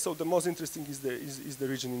 Okay, so the most interesting is the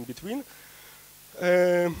region in between.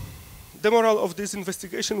 The moral of this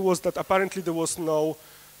investigation was that apparently there was no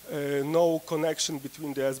connection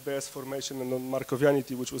between the SBS formation and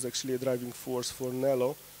non-Markovianity, which was actually a driving force for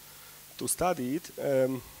Nello to study it.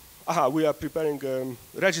 We are preparing a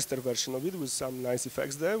register version of it with some nice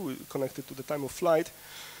effects there, connected to the time of flight.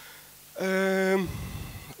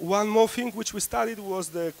 One more thing which we studied was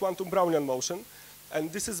the quantum Brownian motion,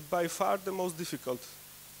 and this is by far the most difficult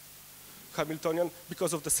Hamiltonian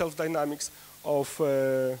because of the self-dynamics of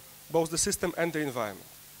both the system and the environment.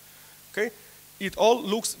 Okay? It all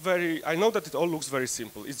looks I know that it all looks very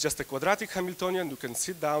simple. It's just a quadratic Hamiltonian. You can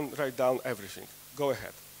sit down, write down everything. Go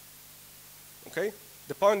ahead. Okay?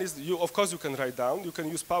 The point is, of course you can write down. You can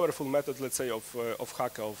use powerful methods, let's say, of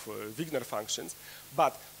Hacke, of Wigner functions.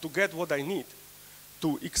 But to get what I need,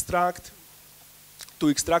 to extract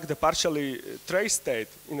the partially trace state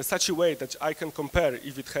in such a way that I can compare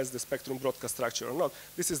if it has the spectrum broadcast structure or not,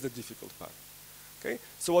 this is the difficult part. Okay?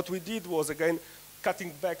 So what we did was, again,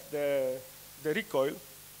 cutting back the recoil.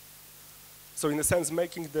 So in a sense,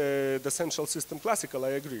 making the central system classical, I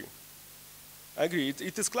agree. I agree.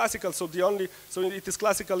 It is classical, so it is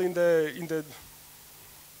classical in the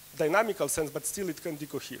dynamical sense, but still it can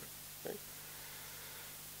decohere. Okay?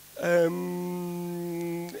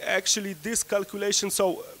 Actually, this calculation,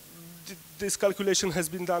 this calculation has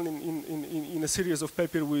been done in a series of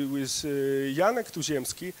papers with Janek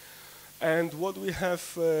Tuziemski, and what we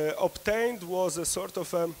have obtained was a sort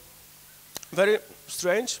of a very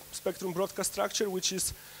strange spectrum broadcast structure, which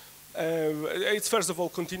is it's first of all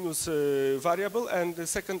continuous variable, and the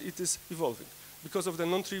second, it is evolving. Because of the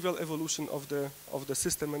non-trivial evolution of the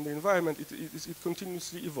system and the environment, it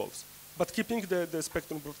continuously evolves, but keeping the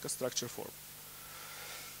spectrum broadcast structure form.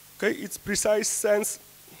 Okay, its precise sense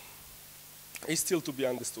is still to be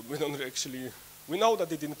understood. We don't actually, we know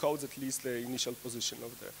that it encodes at least the initial position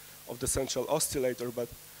of the central oscillator, but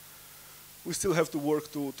we still have to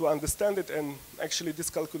work to understand it, and actually this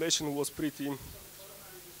calculation was pretty...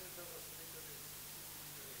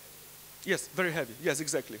 Yes, very heavy. Yes,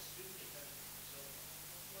 exactly.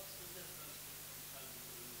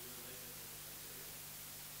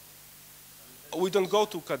 We don't go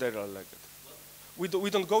to Kaderer-Leggett. We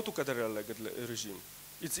don't go to Kaderer-Leggett regime.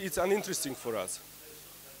 It's uninteresting for us.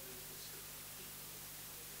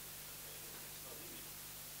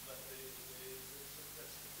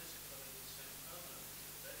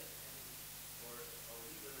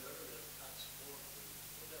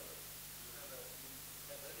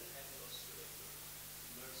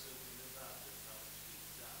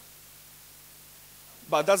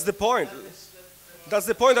 But that's the point. That's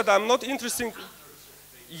the point, that I'm not interested.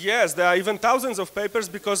 Yes, there are even thousands of papers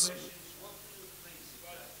because...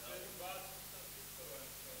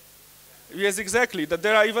 Yes, exactly. That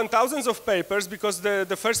there are even thousands of papers because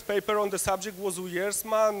the first paper on the subject was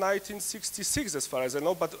Ujersma, 1966, as far as I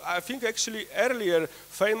know. But I think actually earlier,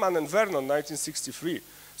 Feynman and Vernon, 1963.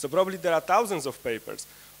 So probably there are thousands of papers.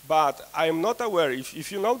 But I am not aware,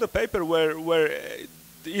 if you know the paper where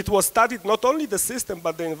it was studied not only the system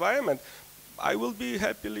but the environment, I will be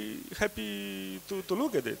happy to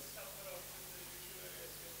look at it.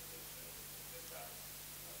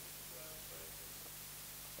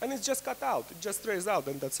 And it's just cut out, it just trays out,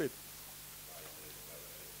 and that's it.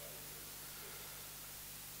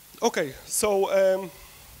 Okay, so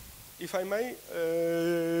if I may,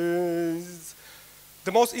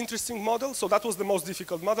 the most interesting model, so that was the most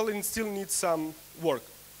difficult model, and it still needs some work.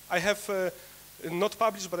 I have not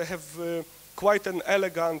published, but I have quite an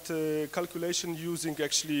elegant calculation using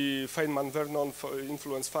actually Feynman-Vernon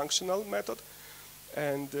influence functional method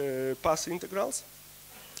and PAS integrals.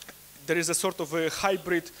 There is a sort of a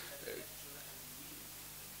hybrid.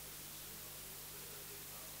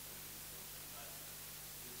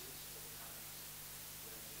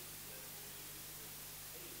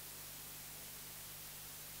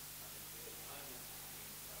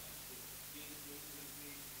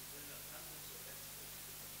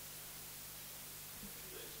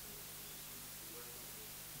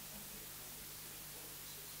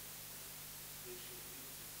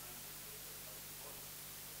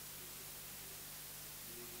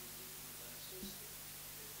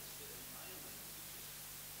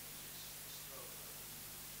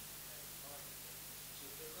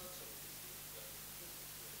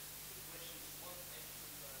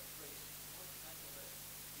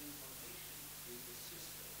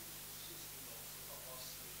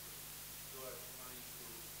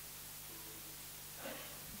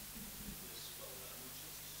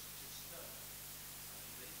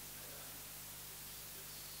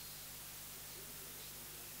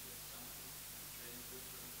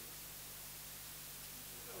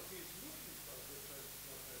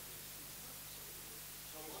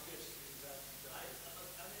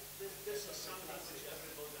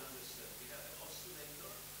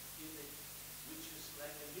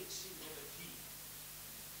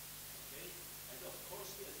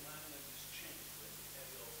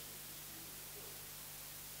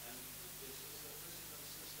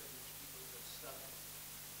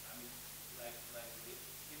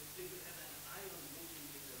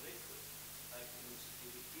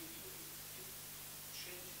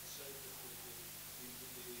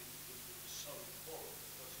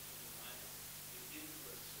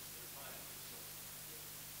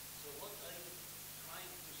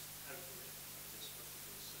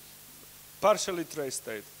 Partially traced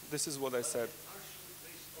state. This is what I said.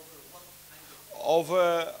 Of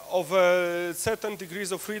a certain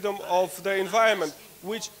degrees of freedom of the environment,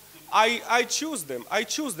 which I choose them. I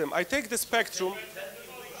choose them. I take the spectrum.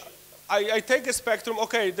 I take a spectrum.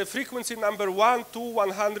 Okay, the frequency number 1, 2,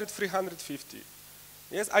 100, 350.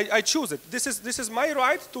 Yes, I choose it. This is my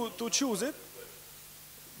right to choose it.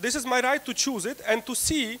 This is my right to choose it and to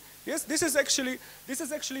see. Yes, this is actually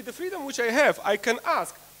the freedom which I have. I can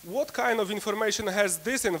ask what kind of information has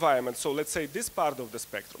this environment. So let's say this part of the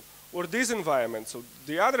spectrum, or this environment, so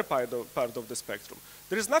the other part of the spectrum.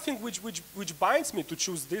 There is nothing which binds me to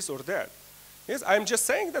choose this or that. Yes, I'm just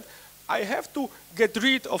saying that I have to get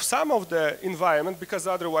rid of some of the environment because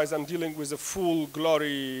otherwise I'm dealing with a full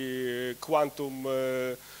glory quantum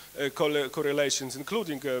correlations,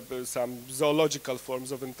 including some zoological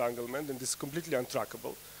forms of entanglement, and this is completely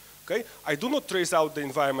untrackable. Okay? I do not trace out the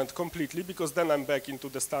environment completely because then I'm back into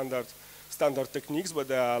the standard techniques, but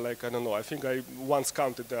there are like, I don't know, I think I once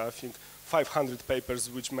counted there, I think 500 papers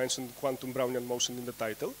which mentioned quantum Brownian motion in the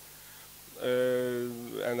title,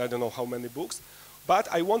 and I don't know how many books. But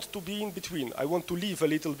I want to be in between. I want to leave a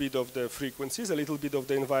little bit of the frequencies, a little bit of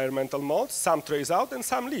the environmental modes, some trace out and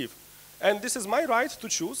some leave. And this is my right to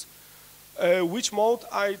choose which mode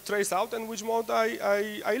I trace out and which mode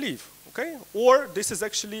I leave. Okay? Or this is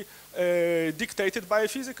actually dictated by a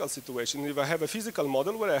physical situation. If I have a physical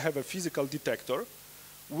model where I have a physical detector,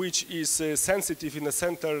 which is sensitive in a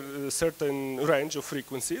certain range of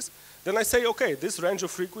frequencies, then I say, okay, this range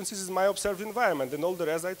of frequencies is my observed environment, and all the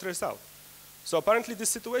rest I trace out. So apparently this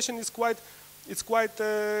situation is quite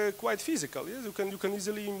physical. Yes? You can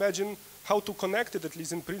easily imagine how to connect it, at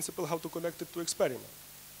least in principle, how to connect it to experiment.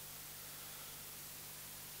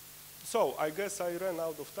 So I guess I ran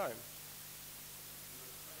out of time.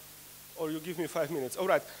 Or you give me 5 minutes. All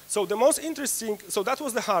right. So the most interesting, so that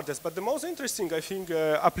was the hardest, but the most interesting, I think,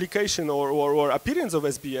 application or appearance of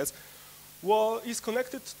SBS is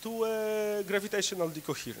connected to gravitational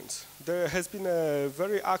decoherence. There has been a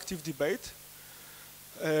very active debate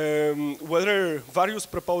whether various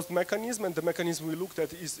proposed mechanisms, and the mechanism we looked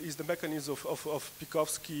at is the mechanism of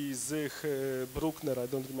Pikowski, Zich, Bruckner, I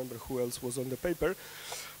don't remember who else was on the paper,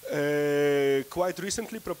 quite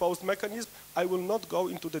recently proposed mechanism. I will not go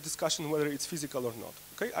into the discussion whether it's physical or not.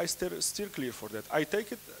 Okay, I steer clear for that. I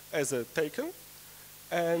take it as a taken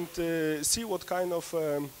and see what kind of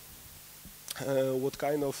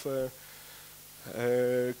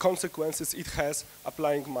consequences it has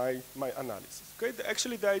applying my analysis. Okay,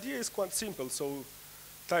 actually the idea is quite simple. So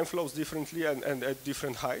time flows differently and at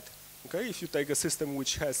different height. Okay, if you take a system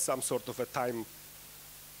which has some sort of a time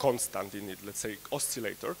constant in it, let's say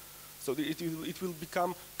oscillator, so it will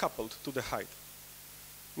become coupled to the height.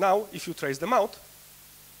 Now, if you trace them out,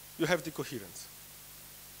 you have decoherence.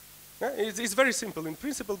 Yeah, it's very simple in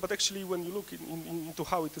principle, but actually when you look into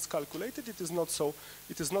how it is calculated, it is not so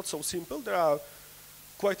simple. There are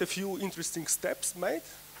quite a few interesting steps made,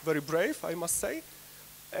 very brave, I must say,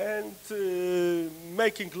 and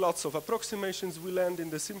making lots of approximations, we land in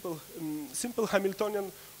the simple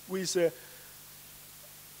Hamiltonian with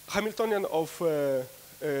Hamiltonian of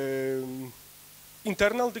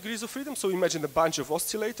internal degrees of freedom. So imagine a bunch of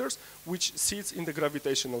oscillators which sits in the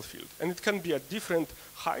gravitational field, and it can be at different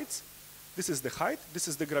heights. This is the height, this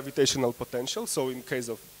is the gravitational potential. So in case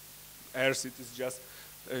of Earth, it is just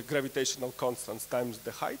gravitational constants times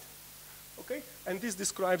the height. Okay, and this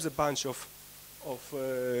describes a bunch of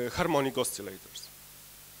harmonic oscillators.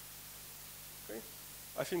 Okay,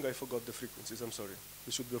 I think I forgot the frequencies. I'm sorry.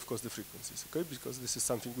 This should be, of course, the frequencies. Okay, because this is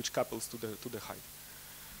something which couples to the height.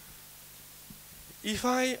 If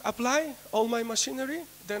I apply all my machinery,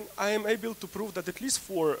 then I am able to prove that at least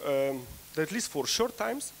for short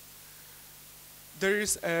times, there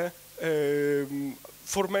is a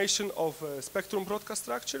formation of a spectrum broadcast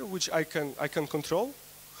structure, which I can control,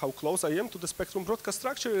 how close I am to the spectrum broadcast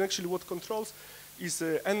structure, and actually what controls is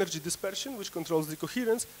energy dispersion, which controls the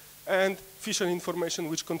coherence, and fission information,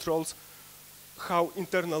 which controls how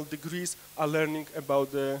internal degrees are learning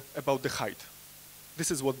about the height.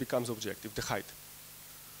 This is what becomes objective, the height.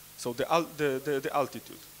 So the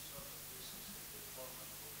altitude.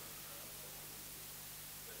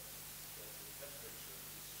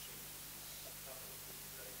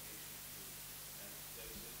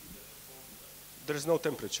 There is no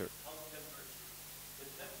temperature. The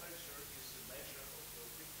temperature is a measure of the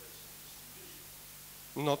frequency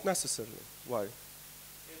distribution. Not necessarily. Why?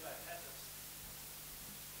 If I have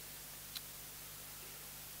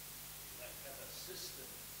a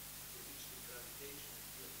system in which the gravitation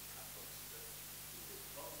field couples to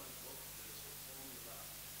the common voltage of formula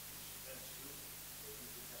which depends you, so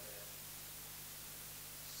you could have a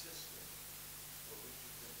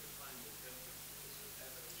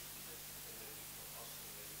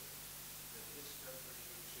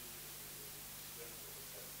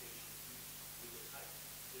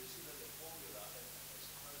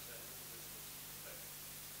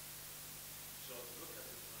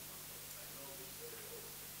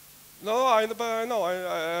No, I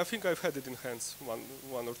think I've had it in hands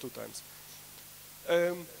one or two times.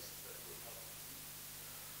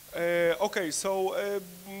 Okay, so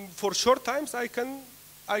for short times I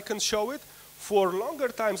can show it. For longer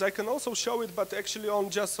times I can also show it, but actually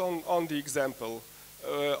just on the example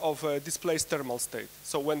of a displaced thermal state.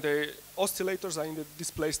 So when the oscillators are in the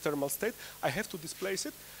displaced thermal state, I have to displace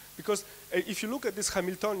it, because if you look at this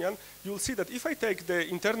Hamiltonian, you'll see that if I take the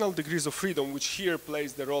internal degrees of freedom, which here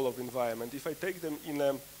plays the role of environment, if I take them in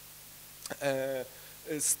a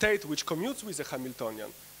state which commutes with a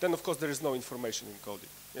Hamiltonian, then of course there is no information encoded.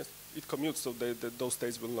 Yes? It commutes, so those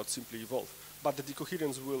states will not simply evolve, but the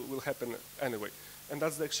decoherence will happen anyway. And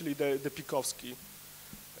that's actually the Pikowski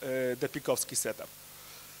setup.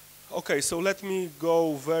 Okay, so let me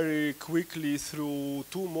go very quickly through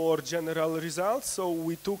two more general results. So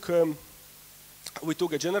we took a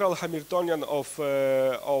general Hamiltonian of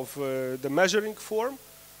the measuring form,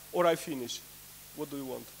 or I finish. What do you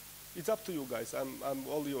want? It's up to you guys. I'm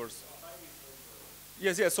all yours.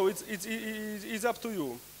 Yes, yes. So it's up to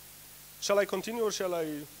you. Shall I continue or shall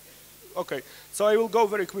I? Okay. So I will go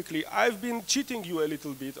very quickly. I've been cheating you a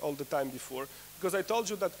little bit all the time before, because I told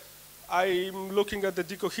you that I'm looking at the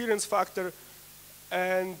decoherence factor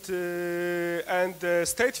and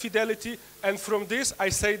state fidelity, and from this I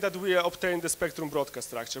say that we obtain the spectrum broadcast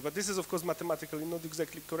structure. But this is of course mathematically not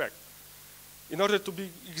exactly correct. In order to be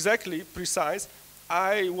exactly precise,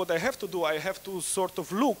 what I have to do, I have to sort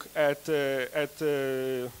of look at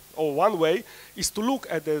or one way is to look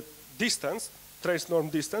at the distance, trace norm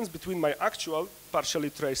distance, between my actual partially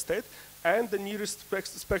traced state and the nearest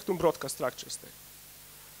spectrum broadcast structure state.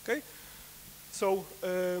 Okay? So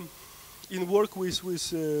in work with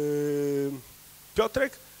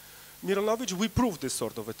Piotrek, Mironowicz, we proved this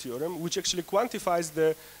sort of a theorem, which actually quantifies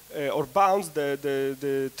or bounds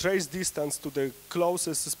the trace distance to the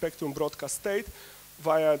closest spectrum broadcast state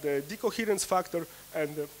via the decoherence factor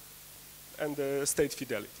and the state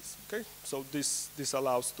fidelities. Okay, so this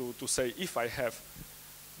allows to say if I have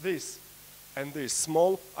this and this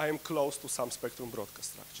small, I am close to some spectrum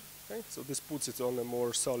broadcast structure. Okay, so this puts it on a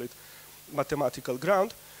more solid mathematical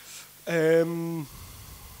ground. The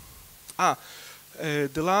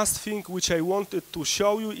last thing which I wanted to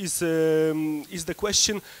show you is the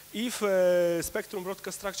question if spectrum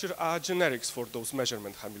broadcast structure are generics for those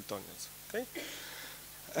measurement Hamiltonians. Okay?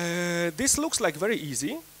 This looks like very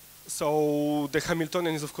easy. So the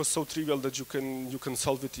Hamiltonian is of course so trivial that you can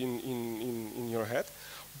solve it in your head.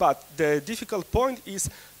 But the difficult point is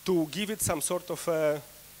to give it some sort of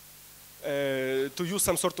to use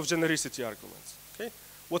some sort of genericity arguments. Okay?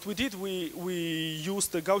 What we did, we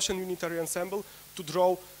used the Gaussian unitary ensemble to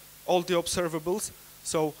draw all the observables.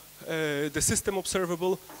 So the system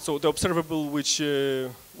observable, so the observable which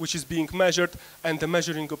is being measured, and the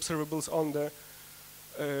measuring observables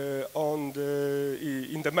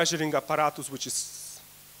in the measuring apparatus, which is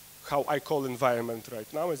how I call environment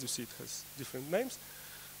right now. As you see, it has different names.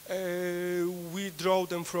 We draw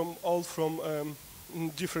them from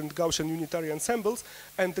different Gaussian unitary ensembles,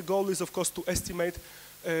 and the goal is, of course, to estimate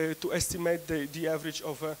the average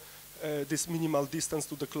of this minimal distance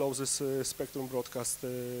to the closest spectrum broadcast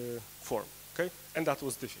form. Okay, and that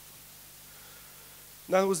was difficult.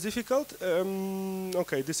 That was difficult.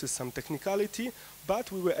 Okay, this is some technicality,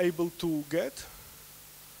 but we were able to get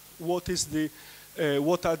what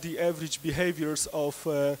are the average behaviors of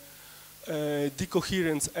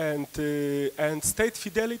decoherence and state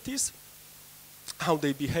fidelities, how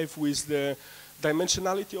they behave with the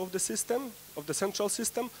dimensionality of the system, of the central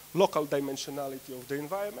system, local dimensionality of the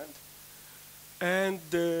environment, and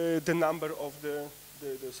the number of the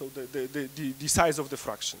size of the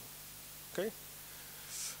fraction. Okay,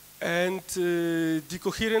 and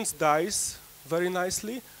decoherence dies very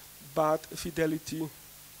nicely, but fidelity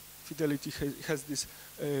has this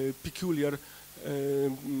peculiar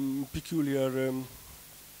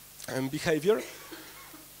behavior.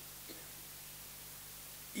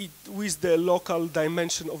 With the local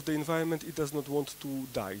dimension of the environment, it does not want to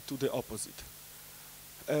die, to the opposite.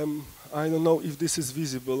 I don't know if this is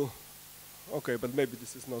visible. Okay, but maybe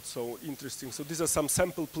this is not so interesting. So these are some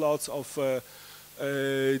sample plots of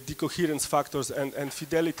decoherence factors and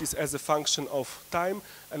fidelities as a function of time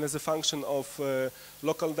and as a function of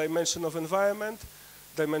local dimension of environment,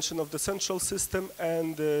 dimension of the central system,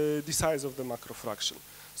 and the size of the macro fraction.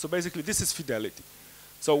 So basically, this is fidelity.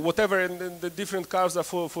 So whatever, and the different curves are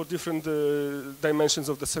for different dimensions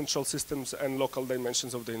of the central systems and local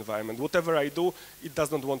dimensions of the environment. Whatever I do, it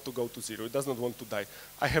does not want to go to zero. It does not want to die.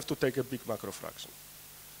 I have to take a big macro fraction.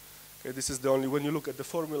 Okay, this is the only, when you look at the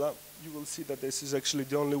formula, you will see that this is actually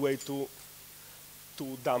the only way to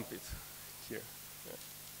to dump it here, yeah,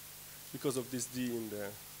 because of this d in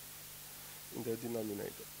the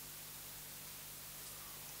denominator.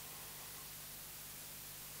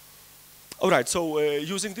 All right, so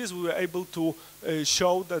using this, we were able to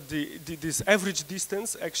show that this average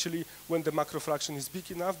distance, actually, when the macro fraction is big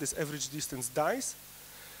enough, this average distance dies.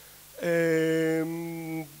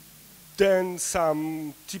 Then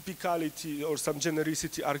some typicality or some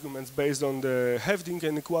genericity arguments based on the Hevding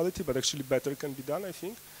inequality, but actually better can be done, I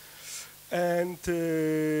think. And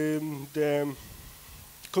the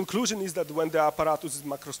conclusion is that when the apparatus is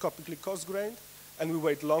macroscopically coarse-grained and we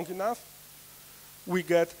wait long enough, we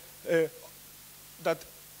get that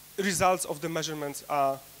results of the measurements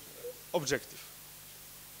are objective.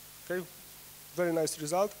 Okay, very nice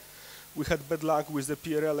result. We had bad luck with the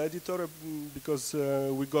PRL editor because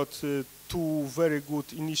we got two very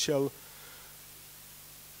good initial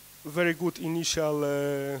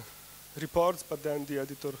reports, but then the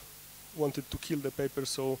editor wanted to kill the paper,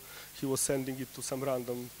 so he was sending it to some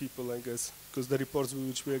random people, I guess, because the reports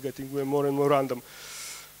which we are getting were more and more random.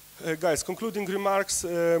 Guys, concluding remarks.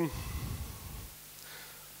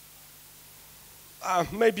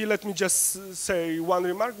 Maybe let me just say one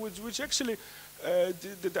remark, which actually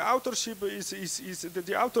the authorship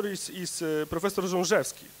the author is Professor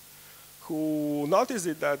Rzążewski, who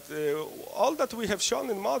noticed that all that we have shown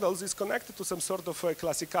in models is connected to some sort of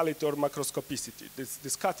classicality or macroscopicity.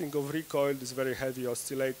 This cutting of recoil, this very heavy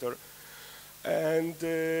oscillator, and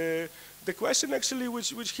the question actually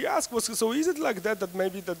which he asked was, so is it like that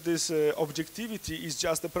maybe that this objectivity is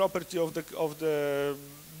just a property of the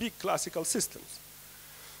big classical systems?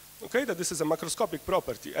 Okay, that this is a macroscopic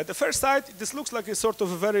property. At the first sight, this looks like a sort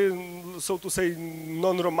of a very, so to say,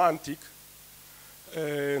 non-romantic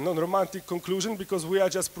conclusion, because we are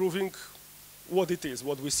just proving what it is,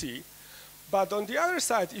 what we see. But on the other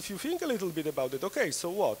side, if you think a little bit about it, okay,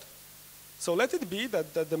 so what? So let it be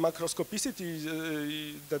that the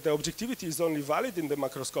macroscopicity, that the objectivity is only valid in the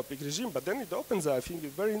macroscopic regime, but then it opens, I think, a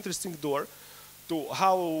very interesting door to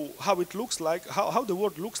how it looks like, how the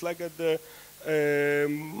world looks like at the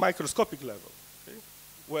microscopic level, okay?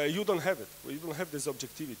 Where you don't have it, where you don't have this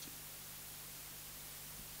objectivity.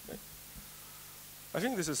 Okay? I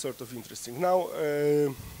think this is sort of interesting. Now,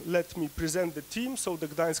 let me present the team. So the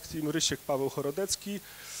Gdańsk team, Rysiek, Paweł Chorodecki,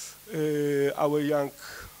 our young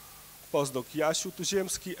postdoc Jasiu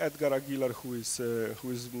Tuziemski, Edgar Aguilar, who is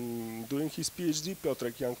doing his PhD,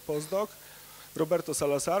 Piotrek, young postdoc, Roberto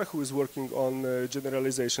Salazar, who is working on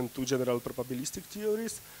generalization to general probabilistic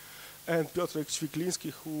theories, and Piotrek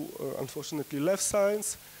Ćwikliński, who unfortunately left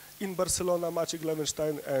science, in Barcelona, Maciek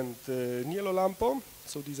Lewenstein and Nielo Lampo.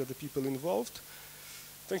 So these are the people involved.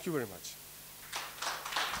 Thank you very much.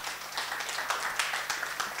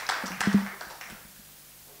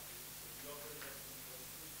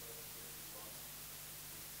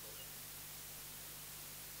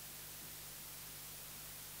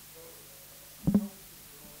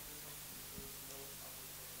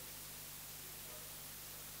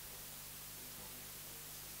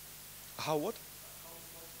 How what?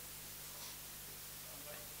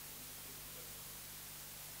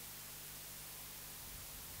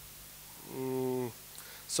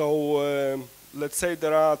 Let's say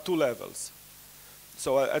there are two levels.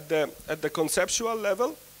 So at the conceptual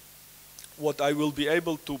level, what I will be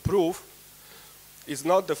able to prove is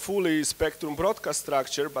not the fully spectrum broadcast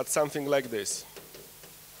structure, but something like this.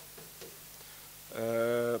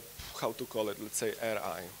 How to call it? Let's say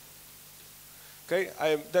Ri. Okay,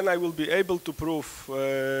 then I will be able to prove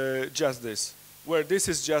just this, where this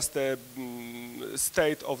is just a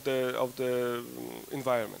state of the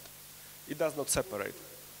environment. It does not separate.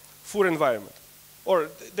 Full environment, or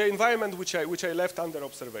the environment which I left under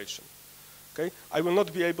observation. Okay, I will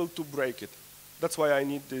not be able to break it. That's why I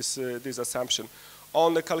need this assumption.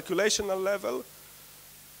 On the calculational level,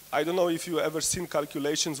 I don't know if you ever seen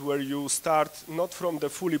calculations where you start not from the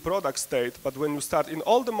fully product state, but when you start in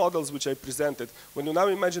all the models which I presented, when you now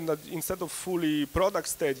imagine that instead of fully product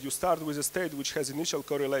state, you start with a state which has initial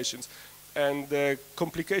correlations, and the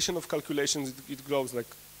complication of calculations, it grows like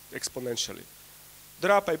exponentially.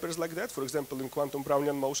 There are papers like that. For example, in quantum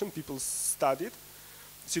Brownian motion, people studied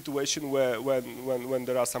situation where when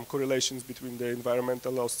there are some correlations between the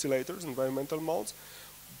environmental oscillators, environmental modes,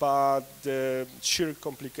 but the sheer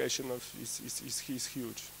complication is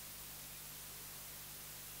huge.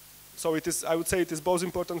 So it is, I would say it is both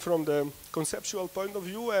important from the conceptual point of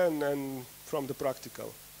view and from the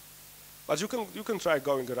practical. But you can try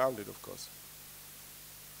going around it, of course.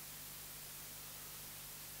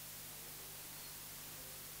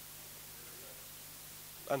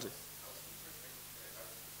 Andrzej.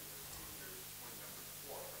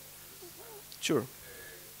 Sure.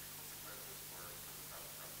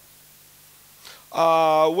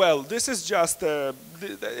 Well, this is just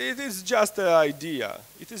it is just an idea.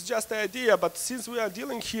 It is just an idea, but since we are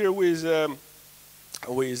dealing here with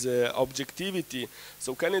objectivity,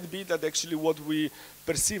 so can it be that actually what we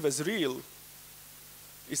perceive as real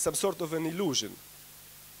is some sort of an illusion?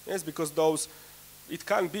 Yes, because those, it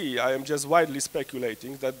can be, I am just widely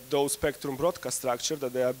speculating, that those spectrum broadcast structures,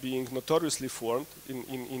 that they are being notoriously formed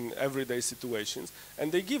in everyday situations,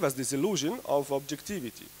 and they give us this illusion of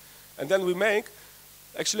objectivity. And then we make,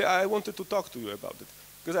 actually I wanted to talk to you about it,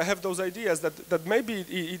 because I have those ideas that maybe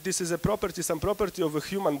this is a property, some property of a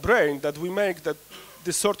human brain, that we make that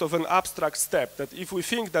this sort of an abstract step, that if we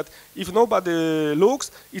think that if nobody looks,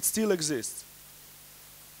 it still exists.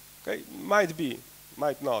 Okay, might be,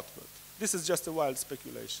 might not, but this is just a wild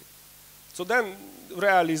speculation. So then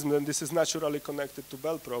realism, and this is naturally connected to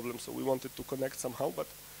Bell problem, so we wanted to connect somehow, but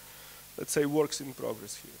let's say works in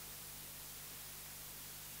progress here.